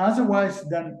 And otherwise,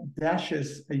 then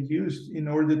dashes are used in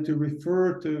order to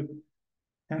refer to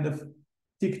kind of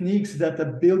techniques that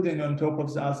are building on top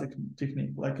of the other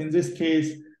technique. Like in this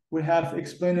case, we have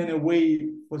explained in a way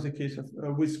for the case of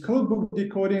with codebook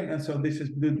decoding, and so this is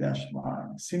blue dashed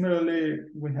line. Similarly,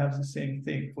 we have the same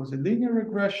thing for the linear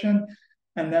regression,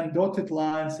 and then dotted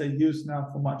lines are used now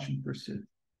for matching pursuit.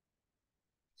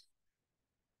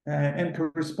 and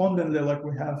correspondingly, like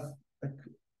we have like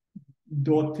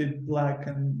dotted black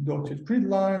and dotted grid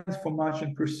lines for march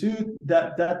and pursuit.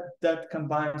 That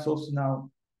combines also now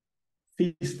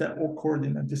FISTA or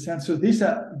coordinate descent. So these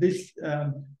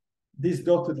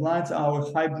dotted lines are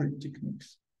our hybrid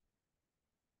techniques.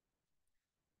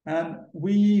 And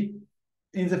we,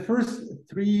 in the first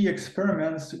 3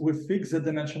 experiments, we fixed the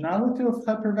dimensionality of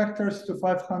hypervectors to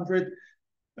 500,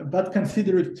 but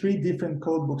considered 3 different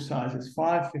codebook sizes,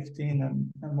 5, 15,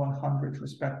 and 100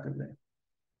 respectively.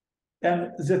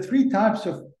 And the 3 types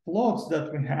of plots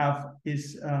that we have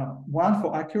is one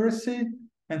for accuracy.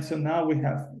 And so now we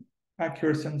have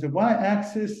accuracy on the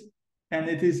y-axis, and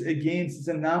it is against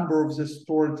the number of the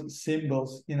stored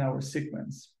symbols in our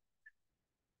sequence.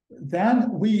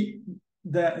 Then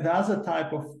the other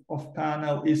type of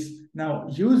panel is now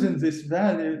using this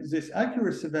value, these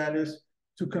accuracy values,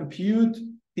 to compute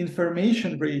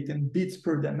information rate in bits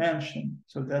per dimension.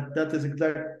 So that is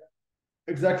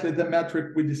exactly the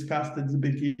metric we discussed at the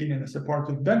beginning as a part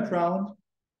of background.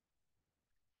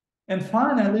 And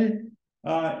finally,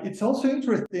 it's also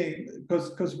interesting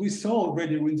because we saw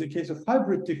already in the case of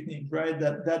hybrid technique, right,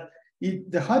 that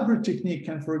the hybrid technique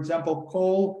can, for example,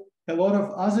 call a lot of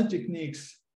other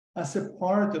techniques as a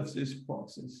part of this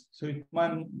process. So it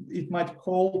might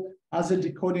call other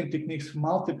decoding techniques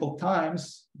multiple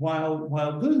times while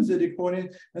doing the decoding.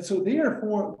 And so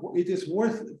therefore, it is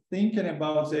worth thinking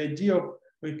about the idea of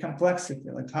complexity,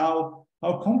 like how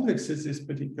complex is this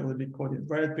particular decoding,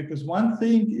 right? Because one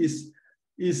thing is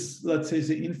let's say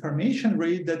the information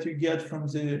rate that you get from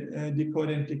the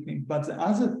decoding technique, but the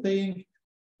other thing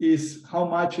is how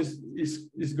much is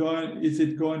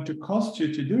it going to cost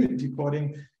you to do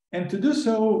decoding. And to do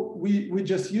so, we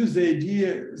just use the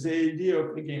idea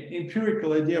of, again,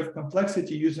 empirical idea of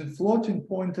complexity using floating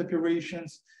point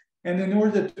operations. And in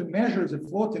order to measure the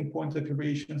floating point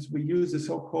operations, we use the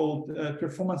so-called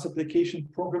performance application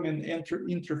programming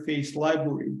interface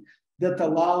library that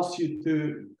allows you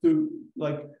to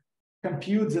like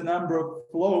compute the number of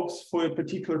floats for a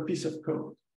particular piece of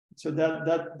code. So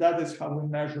that is how we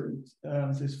measure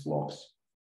these floats.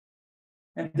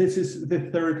 And this is the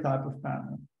 3rd type of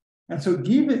panel. And so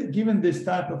given this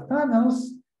type of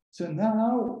panels, so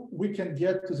now we can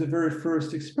get to the very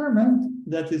first experiment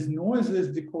that is noiseless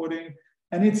decoding.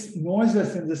 And it's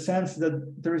noiseless in the sense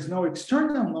that there is no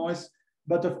external noise,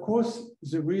 but of course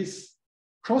there is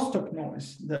crosstalk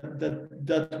noise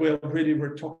that we already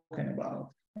were talking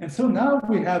about. And so now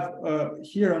we have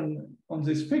here on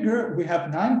this figure, we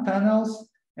have 9 panels.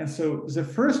 And so the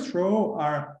first row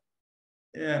are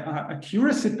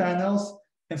accuracy panels.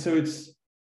 And so it's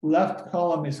left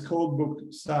column is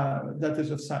codebook size, that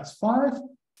is of size 5.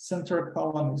 Center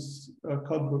column is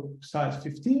codebook size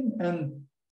 15. And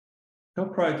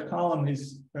top right column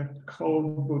is a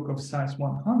codebook of size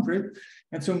 100.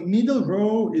 And so middle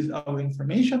row is our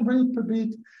information rate per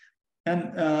bit.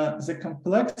 And the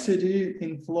complexity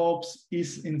in flops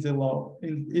is in the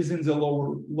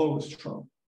lowest row.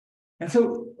 And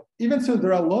so even so,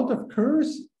 there are a lot of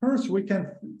curves. First, we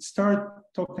can start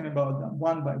talking about them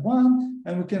one by one,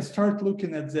 and we can start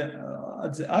looking at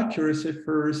the accuracy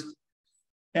first.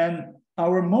 And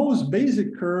our most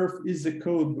basic curve is the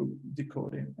codebook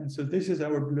decoding. And so this is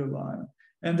our blue line.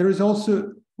 And there is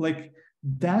also like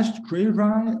dashed gray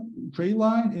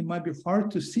line. It might be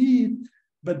hard to see it,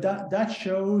 but that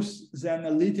shows the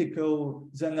analytical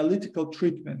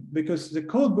treatment, because the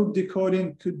codebook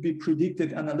decoding could be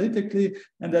predicted analytically,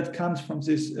 and that comes from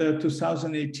this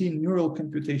 2018 neural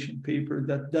computation paper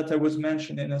that I was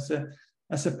mentioning as a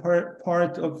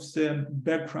part of the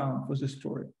background for the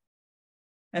story.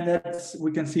 And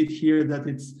we can see it here that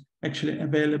it's actually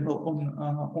available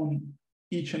on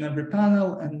each and every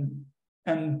panel,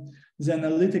 and the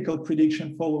analytical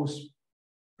prediction follows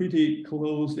pretty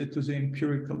closely to the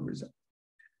empirical result.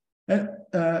 But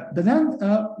then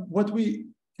what we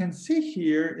can see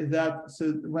here is that,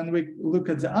 so when we look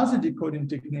at the other decoding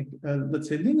technique, let's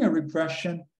say linear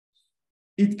regression,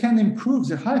 it can improve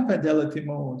the high fidelity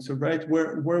mode. So right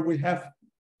where we have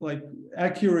like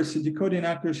accuracy, decoding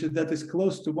accuracy that is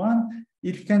close to 1,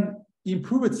 it can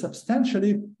improve it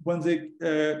substantially when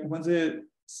the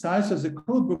size of the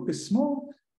codebook is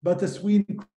small. But as we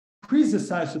increase the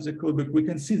size of the codebook, we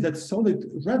can see that solid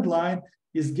red line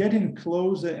is getting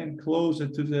closer and closer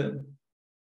to the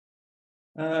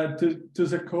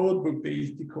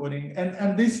codebook-based decoding,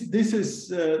 and this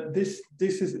is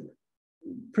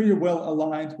pretty well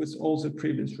aligned with all the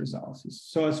previous results.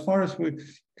 So as far as we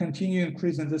continue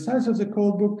increasing the size of the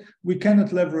codebook, we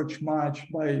cannot leverage much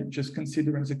by just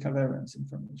considering the covariance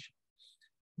information.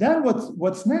 Then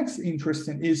what's next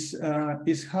interesting is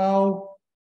how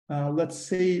let's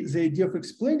say, the idea of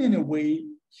explaining away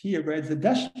here, right? The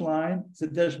dashed line, the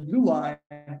dashed blue line,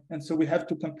 and so we have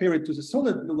to compare it to the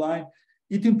solid blue line.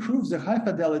 It improves the high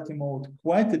fidelity mode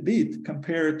quite a bit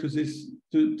compared to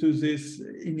this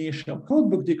initial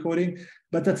codebook decoding.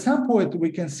 But at some point,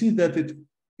 we can see that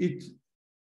it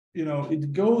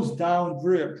goes down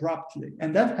very abruptly,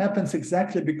 and that happens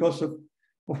exactly because of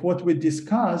what we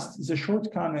discussed, the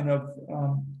shortcoming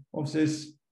of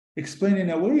this explaining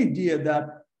away idea, that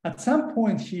at some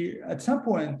point,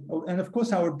 and of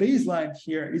course our baseline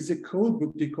here is the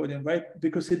codebook decoding, right?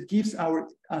 Because it gives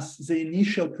us the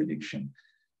initial prediction.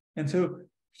 And so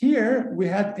here we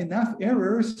had enough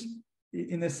errors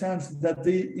in a sense that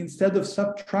instead of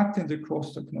subtracting the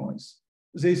crosstalk noise,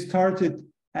 they started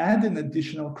adding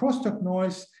additional crosstalk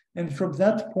noise. And from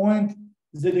that point,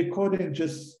 the decoding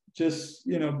just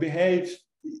ill behaves.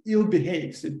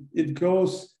 It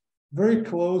goes very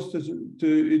close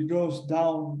it goes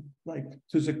down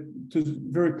to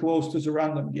very close to the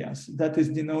random guess that is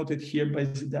denoted here by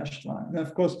the dashed line. And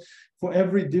of course, for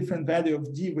every different value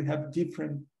of D, we have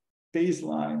different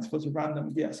baselines for the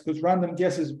random guess, because random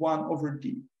guess is 1 over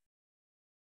D.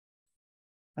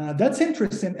 That's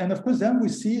interesting. And of course, then we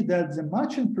see that the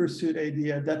match and pursuit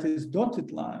idea, that is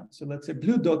dotted line. So let's say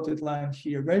blue dotted line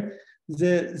here, right?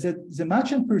 The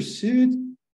match and pursuit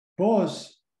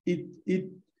was, it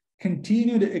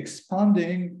continued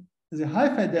expanding the high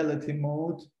fidelity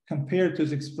mode compared to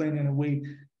the explaining away.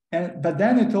 But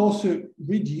then it also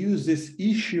reduced this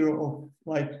issue of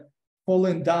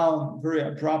falling down very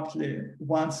abruptly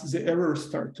once the errors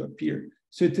start to appear.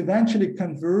 So it eventually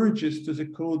converges to the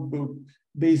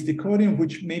codebook-based decoding,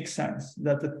 which makes sense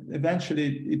that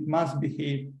eventually it must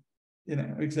behave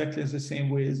exactly the same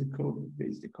way as the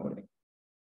codebook-based decoding.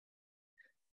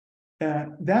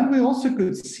 Then we also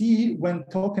could see, when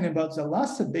talking about the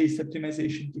Lhasa-based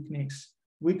optimization techniques,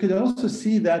 we could also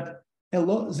see that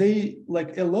they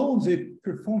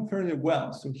perform fairly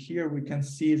well. So here we can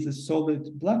see the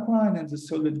solid black line and the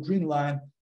solid green line.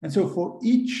 And so for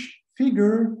each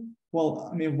figure,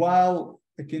 while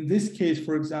in this case,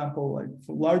 for example,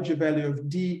 for larger value of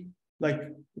D,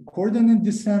 coordinate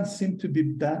descent seemed to be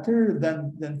better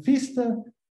than FISTA.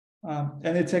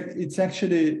 And it's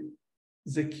actually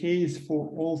the case for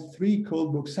all 3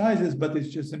 codebook sizes, but it's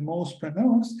just the most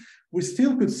pronounced. We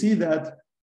still could see that,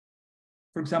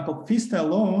 for example, FISTA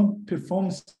alone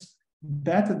performs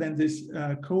better than this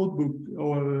codebook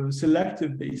or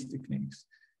selective-based techniques.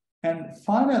 And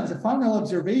the final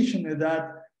observation is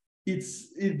that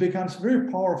it becomes very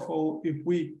powerful if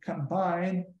we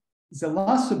combine the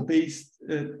Lasso-based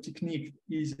technique,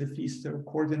 is the FISTA or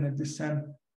coordinate descent,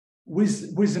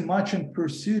 with the match and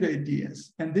pursuit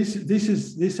ideas. And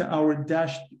these are our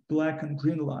dashed black and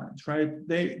green lines, right?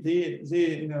 They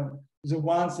the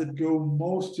ones that go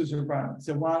most to the right,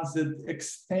 the ones that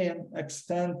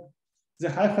extend the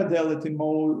high fidelity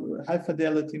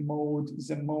mode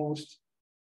the most.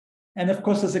 And of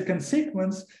course, as a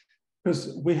consequence,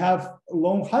 because we have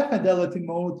long high fidelity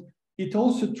mode, it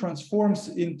also transforms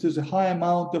into the high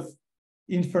amount of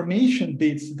information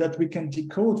bits that we can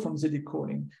decode from the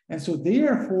decoding. And so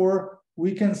therefore,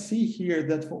 we can see here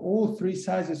that for all 3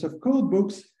 sizes of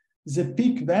codebooks, the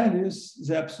peak values,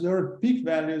 the observed peak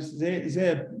values,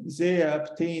 they are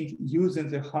obtained using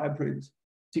the hybrid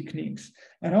techniques.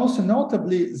 And also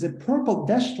notably, the purple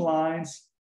dashed lines,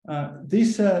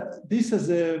 these are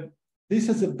the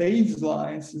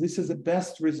baselines. This is the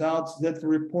best results that were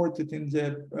reported in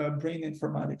the brain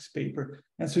informatics paper.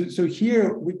 And so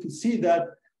here we could see that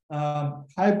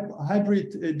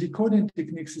hybrid decoding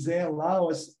techniques, they allow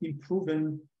us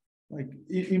improving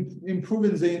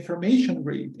the information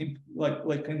rate,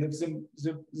 kind of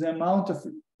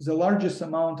the largest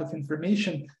amount of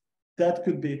information that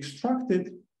could be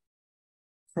extracted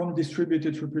from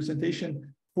distributed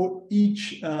representation for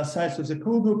each size of the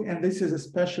codebook. And this is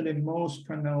especially most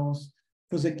pronounced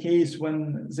for the case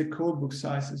when the codebook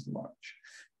size is large.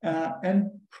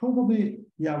 And probably,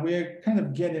 we're kind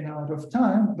of getting out of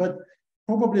time, but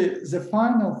probably the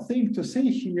final thing to say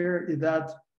here is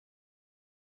that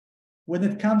when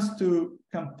it comes to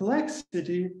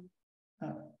complexity,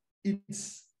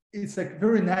 it's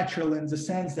very natural in the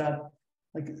sense that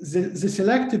the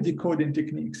selective decoding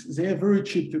techniques, they are very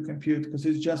cheap to compute because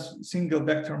it's just single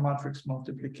vector matrix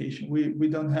multiplication. We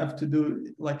don't have to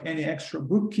do any extra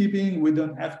bookkeeping. We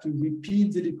don't have to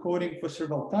repeat the decoding for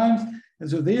several times. And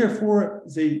so therefore,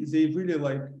 they really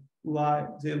lie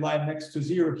next to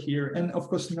 0 here. And of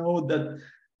course, know that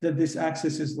this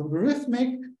axis is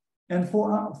logarithmic. And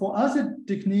for other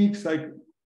techniques,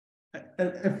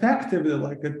 effectively,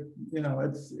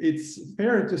 it's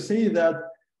fair to say that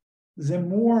the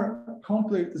more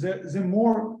complex, the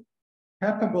more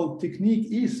capable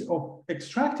technique is of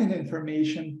extracting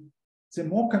information, the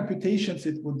more computations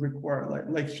it would require.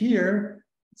 Like here,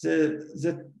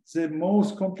 the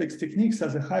most complex techniques are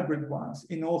the hybrid ones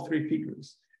in all three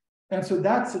figures. And so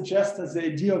that suggests as the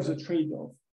idea of the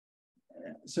trade-off.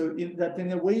 So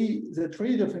in a way, the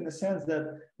trade-off in the sense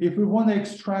that if we want to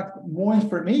extract more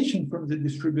information from the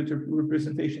distributed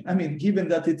representation, I mean, given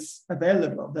that it's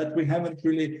available, that we haven't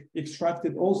really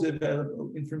extracted all the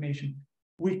available information,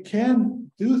 we can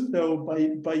do so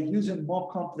by using more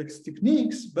complex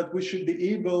techniques, but we should be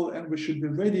able and we should be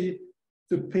ready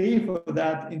to pay for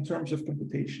that in terms of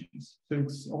computations. So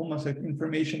it's almost like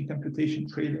information computation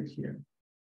trade-off here.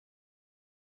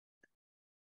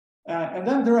 And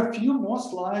then there are a few more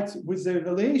slides with the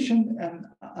evaluation, and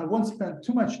I won't spend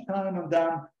too much time on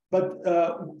them, but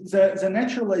the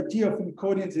natural idea of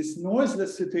encoding this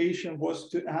noiseless situation was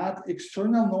to add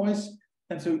external noise.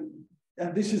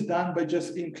 And this is done by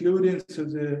just including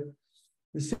the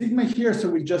sigma here. So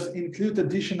we just include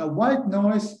additional white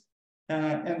noise,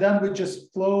 and then we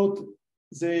just plot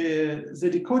the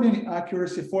decoding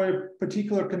accuracy for a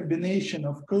particular combination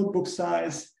of codebook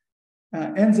size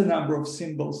and the number of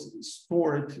symbols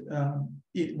stored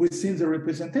within the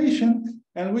representation,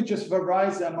 and we just vary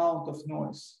the amount of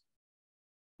noise.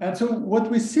 And so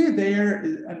what we see there,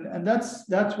 and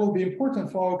that will be important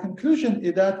for our conclusion,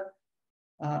 is that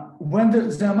when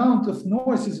the amount of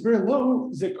noise is very low,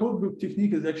 the codebook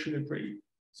technique is actually great.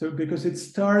 So because it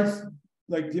starts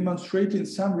like demonstrating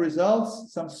some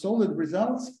results, some solid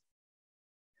results,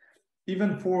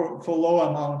 even for low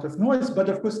amount of noise. But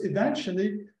of course,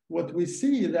 eventually, what we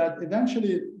see is that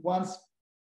eventually once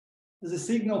the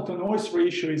signal to noise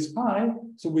ratio is high,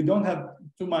 so we don't have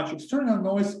too much external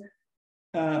noise,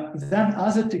 then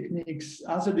other techniques,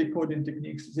 other decoding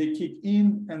techniques, they kick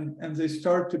in and they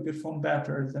start to perform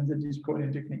better than the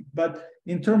decoding technique. But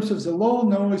in terms of the low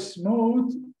noise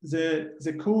mode, the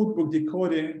codebook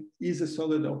decoding is a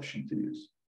solid option to use.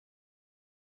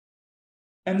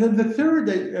 And then the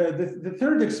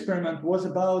third experiment was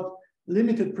about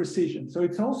limited precision. So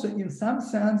it's also in some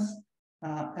sense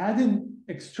adding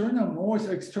external noise,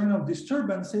 external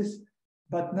disturbances,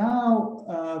 but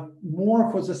now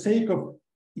more for the sake of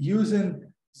using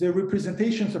the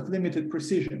representations of limited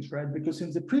precisions, right? Because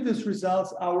in the previous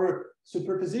results, our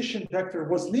superposition vector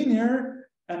was linear,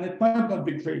 and it might not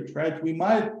be great, right? We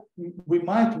might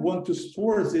want to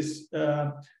store this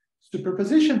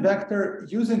superposition vector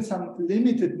using some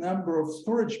limited number of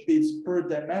storage bits per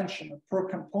dimension, per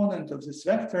component of this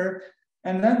vector.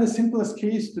 And then the simplest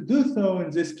case to do so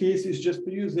in this case is just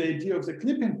to use the idea of the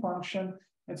clipping function.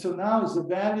 And so now the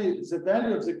value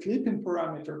of the clipping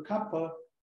parameter kappa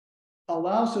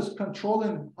allows us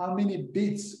controlling how many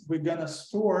bits we're gonna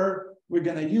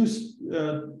use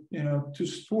to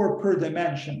store per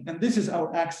dimension. And this is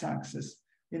our x-axis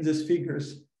in these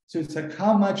figures. So it's like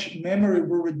how much memory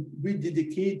we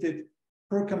dedicated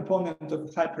per component of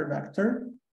hypervector.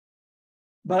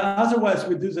 But otherwise,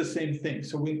 we do the same thing.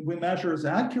 So we measure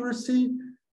the accuracy,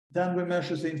 then we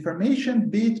measure the information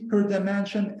bit per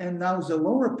dimension, and now the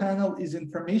lower panel is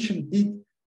information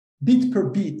bit per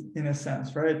bit in a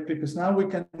sense, right? Because now we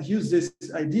can use this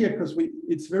idea because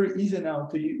it's very easy now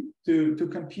to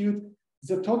compute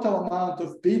the total amount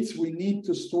of bits we need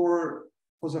to store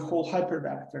for the whole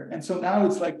hypervector. And so now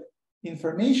it's like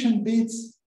information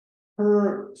bits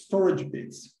per storage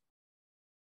bits.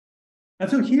 And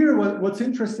so here, what's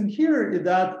interesting here is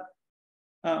that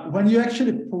when you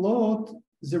actually plot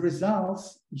the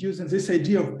results using this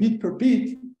idea of bit per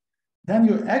bit, then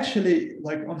you actually,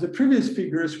 like on the previous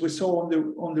figures, we saw on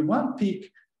the one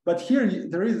peak, but here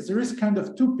there is kind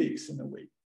of two peaks in a way.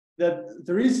 That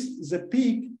there is the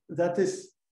peak that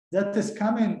is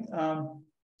coming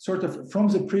sort of from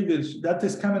the previous, that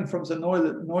is coming from the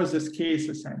noiseless case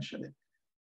essentially.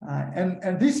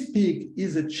 And this peak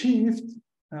is achieved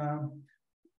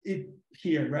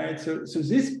here, right? So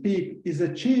this peak is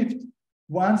achieved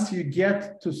once you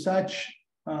get to such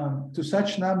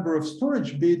number of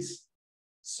storage bits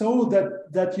so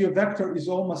that your vector is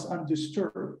almost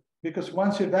undisturbed. Because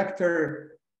once your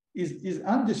vector is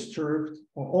undisturbed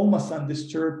or almost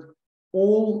undisturbed,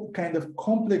 all kind of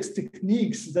complex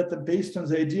techniques that are based on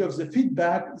the idea of the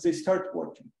feedback, they start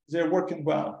working. They're working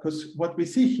well. Because what we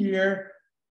see here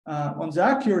on the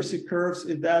accuracy curves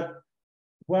is that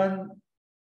when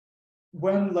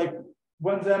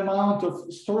the amount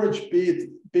of storage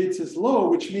bits is low,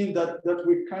 which means that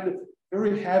we kind of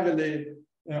very heavily,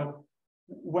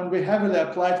 when we heavily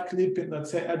applied clipping,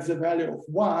 let's say at the value of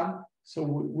 1, so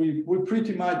we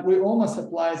pretty much, we almost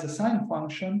apply the sine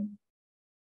function.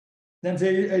 then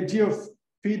the idea of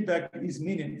feedback is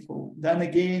meaningful. Then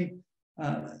again,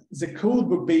 the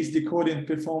codebook-based decoding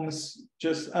performs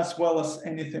just as well as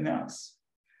anything else.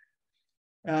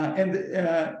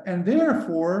 And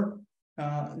therefore,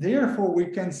 we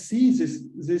can see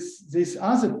this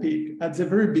other peak at the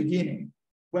very beginning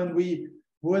when we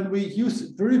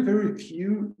use very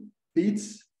few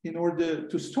bits in order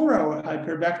to store our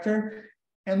hypervector,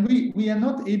 and we are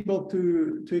not able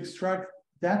to extract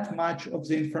that much of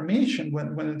the information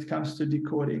when it comes to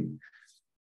decoding.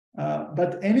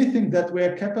 But anything that we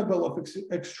are capable of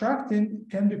extracting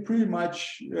can be pretty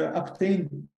much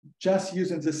obtained just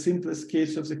using the simplest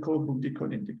case of the codebook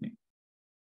decoding technique.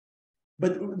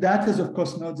 But that is, of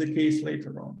course, not the case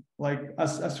later on. Like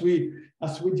as we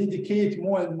dedicate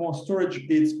more and more storage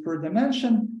bits per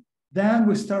dimension, then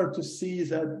we start to see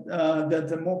that that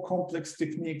the more complex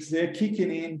techniques, they're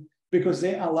kicking in because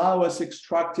they allow us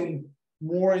extracting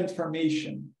more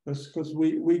information, because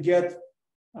we get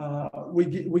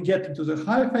into the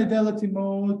high fidelity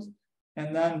mode,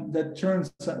 and then that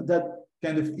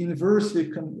kind of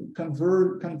inversely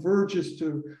converges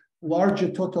to larger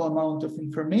total amount of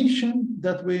information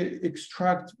that we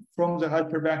extract from the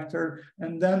hypervector.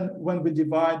 And then when we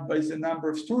divide by the number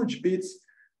of storage bits,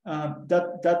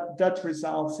 that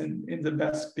results in the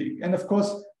best peak. And of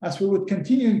course, as we would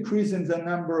continue increasing the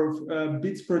number of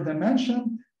bits per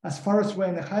dimension, as far as we're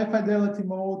in a high fidelity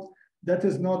mode, that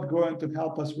is not going to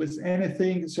help us with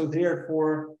anything. So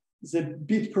therefore, the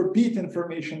bit per bit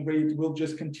information rate will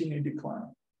just continue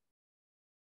declining.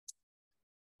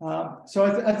 So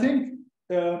I think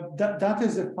that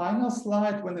is the final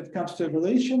slide when it comes to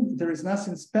evaluation. There is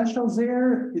nothing special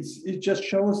there. It just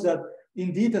shows that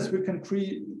indeed, as we can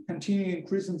continue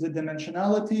increasing the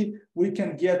dimensionality, we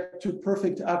can get to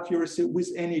perfect accuracy with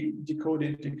any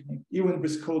decoding technique, even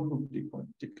with codebook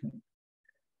decoding technique.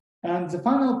 And the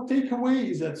final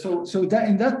takeaway is that that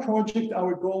in that project,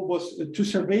 our goal was to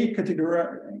survey,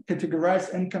 categorize,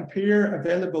 and compare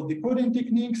available decoding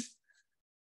techniques.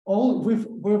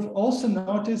 We've also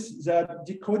noticed that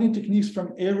decoding techniques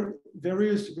from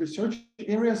various research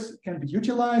areas can be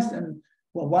utilized. And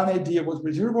well, one idea was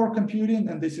reservoir computing,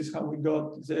 and this is how we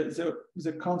got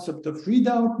the concept of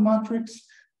readout matrix,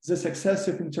 the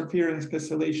successive interference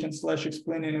cancellation /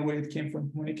 explaining away it came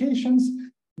from communications,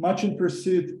 much in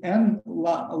pursuit, and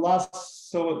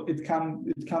last, so it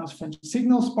comes from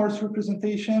signal sparse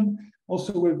representation.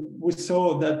 Also, we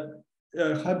saw that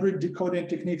hybrid decoding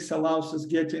techniques allows us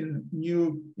getting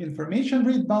new information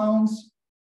rate bounds.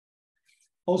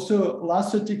 Also,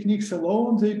 lasso techniques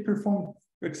alone, they perform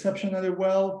exceptionally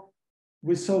well.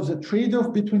 We saw the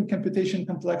trade-off between computation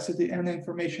complexity and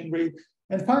information rate.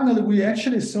 And finally, we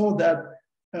actually saw that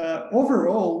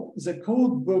overall, the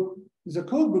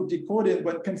codebook decoding,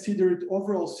 when considered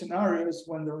overall scenarios,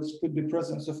 when there could be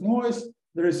presence of noise,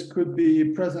 could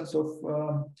be presence of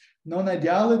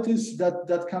non-idealities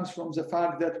that comes from the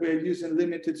fact that we're using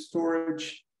limited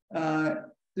storage. That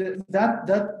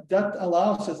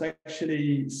allows us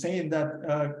actually saying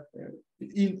that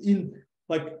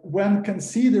like when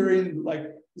considering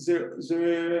like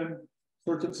the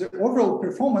sort of the overall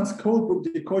performance, codebook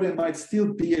decoding might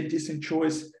still be a decent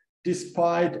choice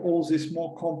despite all these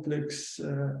more complex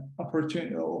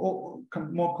more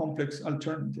complex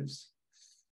alternatives.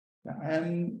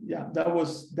 And yeah,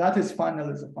 that is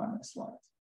finally the final slide.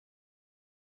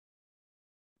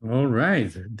 All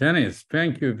right, Denis,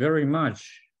 thank you very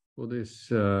much for this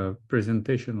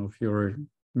presentation of your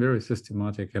very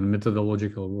systematic and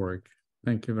methodological work.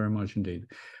 Thank you very much indeed.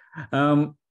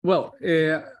 Well,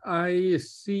 I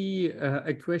see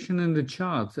a question in the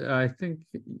chat. I think,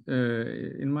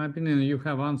 in my opinion, you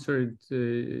have answered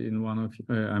in one of,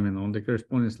 on the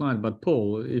corresponding slide. But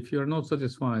Paul, if you're not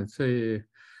satisfied, say,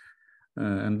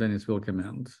 and Denis will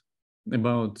comment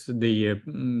about the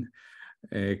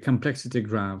complexity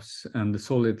graphs and the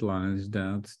solid lines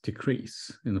that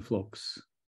decrease in the flocks.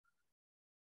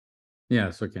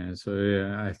 Yes, okay. So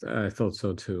yeah, I thought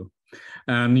so too.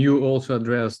 And you also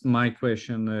addressed my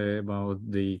question about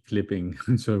the clipping,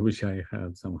 so which I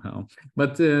had somehow.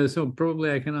 But so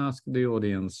probably I can ask the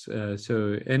audience.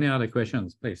 So any other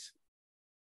questions, please?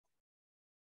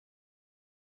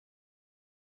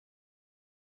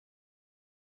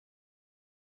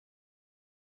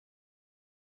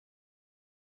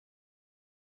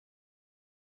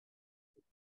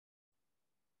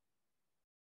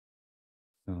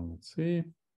 So let's see.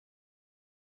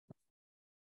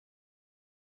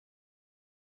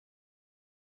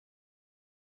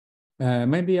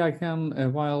 Maybe I can,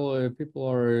 while people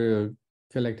are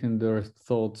collecting their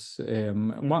thoughts,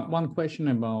 one question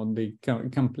about the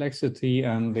complexity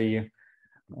and the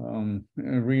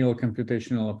real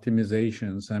computational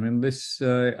optimizations. I mean, these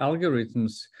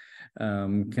algorithms,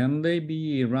 can they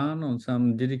be run on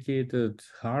some dedicated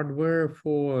hardware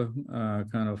for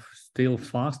kind of still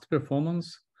fast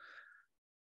performance?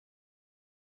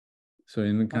 So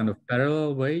in a kind of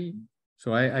parallel way.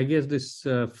 So I guess this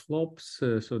flops.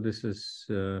 So this is,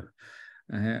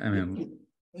 I mean,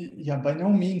 yeah, by no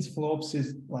means flops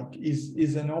is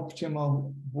an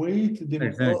optimal way to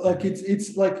exactly. like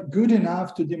it's like good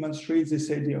enough to demonstrate this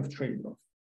idea of trade-off.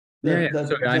 Yeah.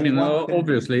 So I mean,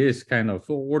 obviously, it's kind of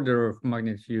order of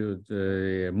magnitude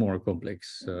more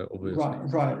complex. Obviously.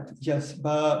 Right. Yes,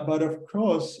 but of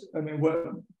course, I mean,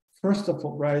 first of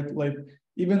all, right, like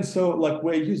even so, like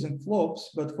we're using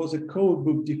flops, but for the code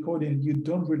book decoding, you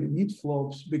don't really need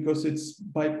flops because it's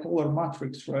bipolar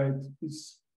matrix, right?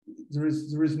 There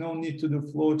is no need to do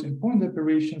floating point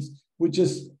operations. We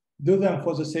just do them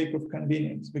for the sake of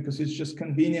convenience because it's just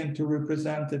convenient to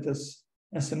represent it as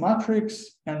a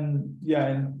matrix, and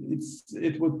yeah,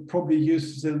 it would probably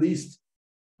use the least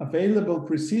available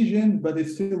precision, but it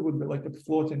still would be like a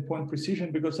floating point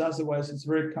precision because otherwise it's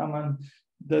very common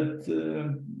that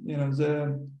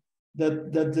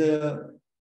the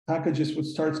packages would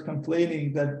start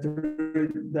complaining that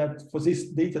for this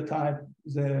data type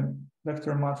the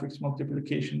vector matrix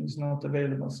multiplication is not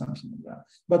available, something like that.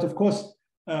 But of course,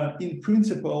 in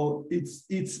principle, it's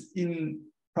in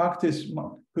practice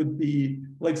could be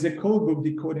like the codebook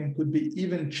decoding could be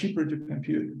even cheaper to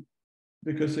compute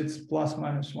because it's plus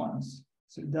minus ones.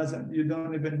 So you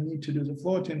don't even need to do the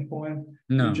floating point.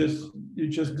 No. You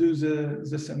just do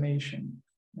the summation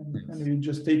and you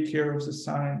just take care of the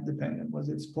sign depending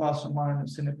whether it's plus or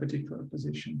minus in a particular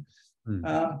position.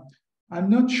 I'm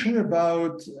not sure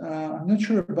about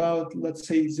let's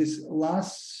say this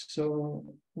lasso-based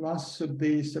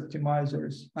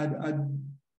optimizers. I'd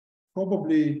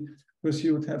probably, because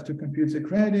you would have to compute the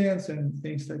gradients and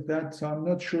things like that. So I'm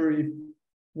not sure if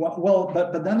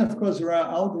but then of course there are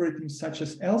algorithms such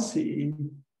as LCE,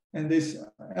 and this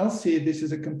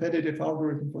is a competitive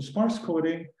algorithm for sparse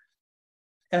coding.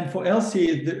 And for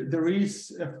LCE, there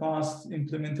is a fast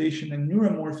implementation in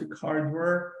neuromorphic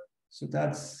hardware. So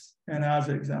that's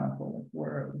another example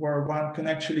where one can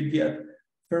actually get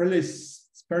fairly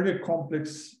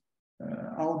complex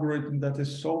algorithm that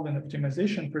is solved in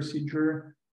optimization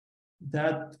procedure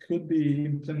that could be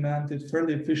implemented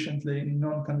fairly efficiently in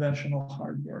non-conventional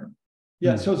hardware.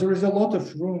 Yeah, so there is a lot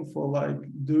of room for like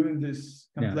doing this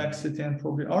complexity and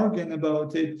probably arguing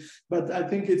about it. But I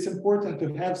think it's important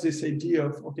to have this idea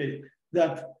of, okay,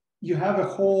 that you have a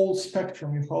whole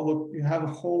spectrum, you have a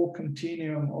whole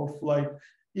continuum of like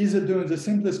either doing the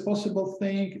simplest possible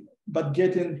thing, but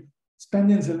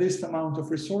spending the least amount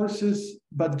of resources,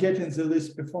 but getting the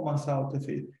least performance out of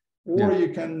it. Or you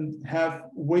can have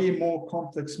way more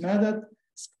complex method,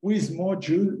 squeeze more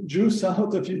juice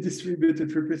out of your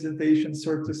distributed representation,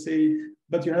 so to say,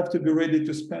 but you have to be ready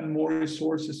to spend more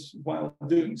resources while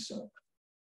doing so.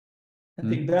 I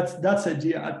think that's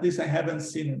idea, at least I haven't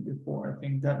seen it before. I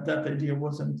think that idea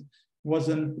wasn't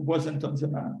on the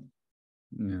map.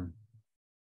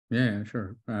 Yeah,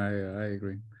 sure. I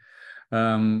agree.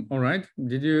 All right.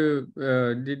 Did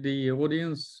the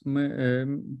audience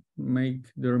make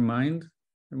their mind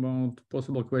about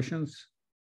possible questions?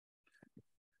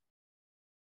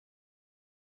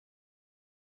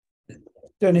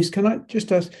 Denis, can I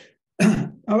just ask,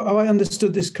 have I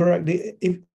understood this correctly?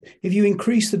 If you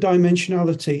increase the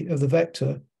dimensionality of the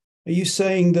vector, are you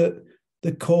saying that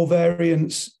the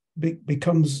covariance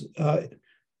becomes,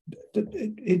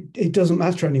 it doesn't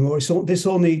matter anymore? This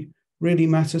only really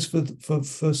matters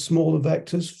for smaller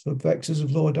vectors, for vectors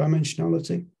of lower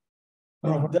dimensionality?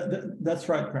 That's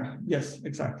right, Graham. Yes,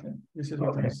 exactly. This is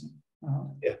what I'm saying.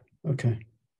 Yeah, okay.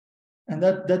 And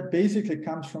that basically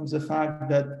comes from the fact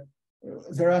that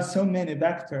there are so many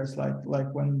vectors,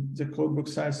 like when the codebook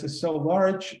size is so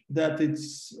large that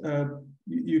it's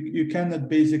you cannot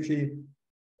basically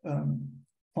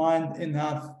find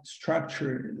enough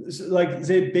structure. Like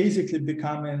they basically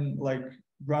become in like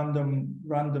random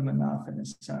enough in a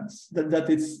sense that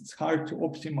it's hard to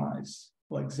optimize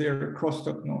like their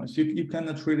crosstalk noise. You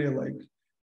cannot really like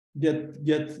get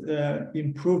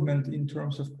improvement in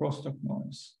terms of crosstalk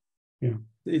noise. Yeah,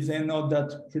 they're not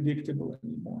that predictable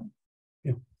anymore.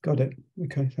 Yeah, got it.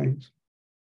 Okay, thanks.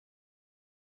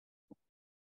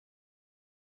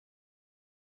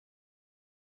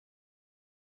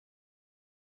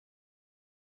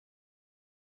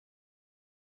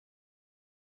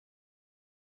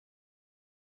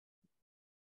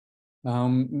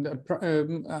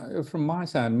 From my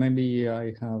side, maybe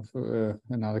I have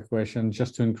another question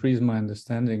just to increase my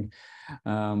understanding.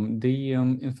 The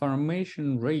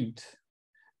information rate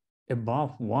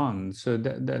above 1, so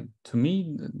that to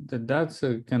me that's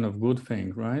a kind of good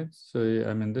thing, right? So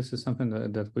I mean, this is something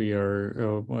that we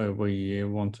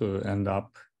want to end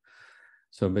up.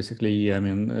 So basically, I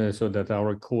mean, so that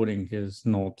our coding is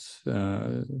not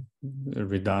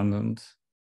redundant.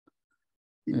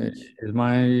 Is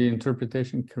my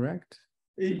interpretation correct?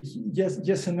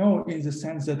 Yes and no, in the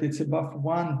sense that it's above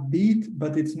 1 bit,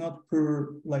 but it's not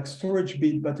per like storage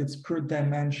bit, but it's per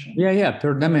dimension. Yeah,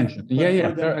 per dimension.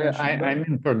 I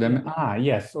mean per dimension. Yeah. Ah,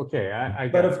 yes, okay, I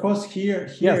got but it. Of course here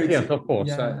yes, of course,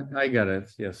 yeah. I got it.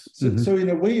 Yes. So in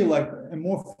a way, like a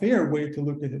more fair way to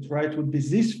look at it, right, would be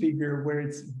this figure where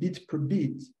it's bit per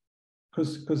bit,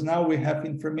 because now we have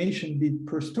information bit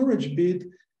per storage bit.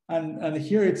 And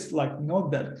here it's like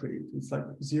not that great. It's like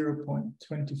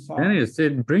 0.25. Dennis,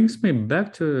 it brings me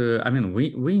back to, I mean,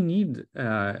 we need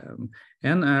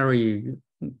n-ary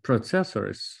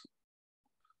processors.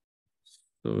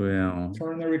 So, yeah.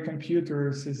 Ternary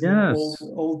computers is yes.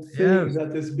 an old thing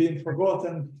that is being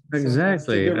forgotten.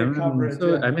 Exactly.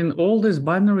 So I mean, all this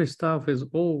binary stuff is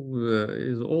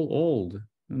all old,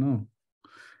 you know.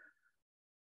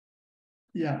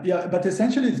 Yeah, but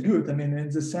essentially it's good. I mean, in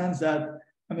the sense that,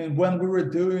 I mean, when we were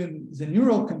doing the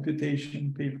neural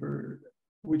computation paper,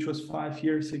 which was 5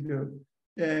 years ago,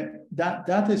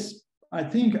 that is, I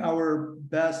think our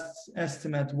best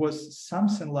estimate was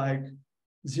something like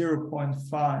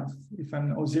 0.5, if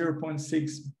I'm, or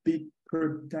 0.6 bit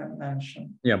per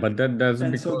dimension. Yeah, but that's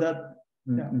because so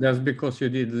that's because you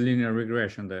did linear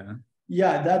regression there.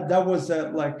 Yeah, that was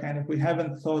like kind of, we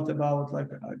haven't thought about like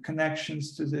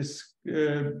connections to this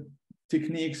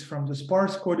techniques from the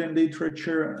sparse coding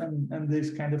literature and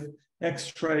these kind of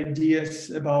extra ideas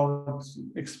about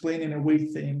explaining away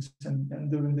things and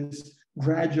doing this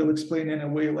gradual explaining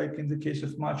away, like in the case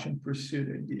of match and pursuit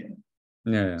idea.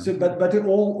 Yeah. So, but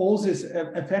all this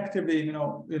effectively, you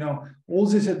know, all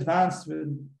this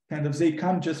advancement kind of, they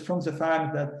come just from the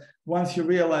fact that once you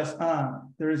realize,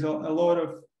 there is a lot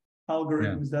of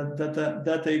algorithms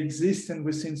that exist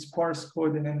within sparse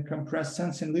coding and compressed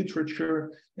sensing literature,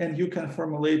 and you can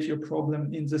formulate your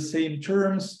problem in the same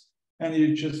terms, and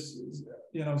you just,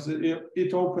 you know,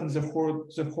 it opens the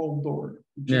whole door.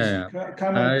 Just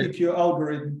come and pick your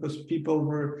algorithm, because people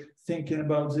were thinking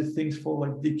about these things for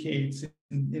like decades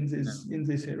in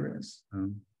these areas.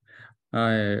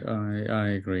 I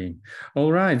agree.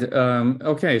 All right.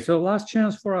 Okay. So last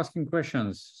chance for asking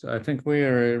questions. I think we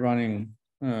are running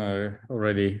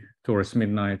already towards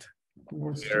midnight.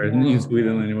 In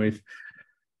Sweden, anyways.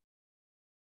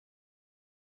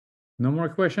 No more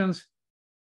questions?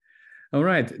 All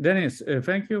right, Denis,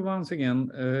 thank you once again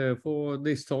for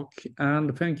this talk,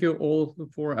 and thank you all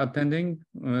for attending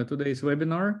today's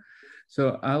webinar.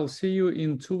 So I'll see you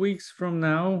in 2 weeks from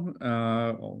now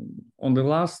on the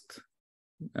last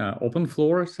open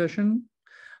floor session.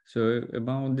 So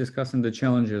about discussing the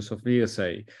challenges of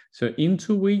VSA. So in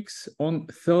 2 weeks on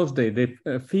Thursday, the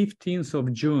 15th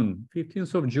of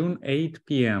June, 8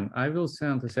 p.m., I will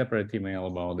send a separate email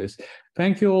about this.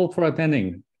 Thank you all for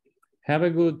attending. Have a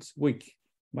good week.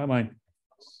 Bye-bye.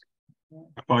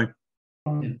 Bye.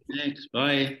 Thanks.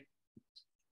 Bye.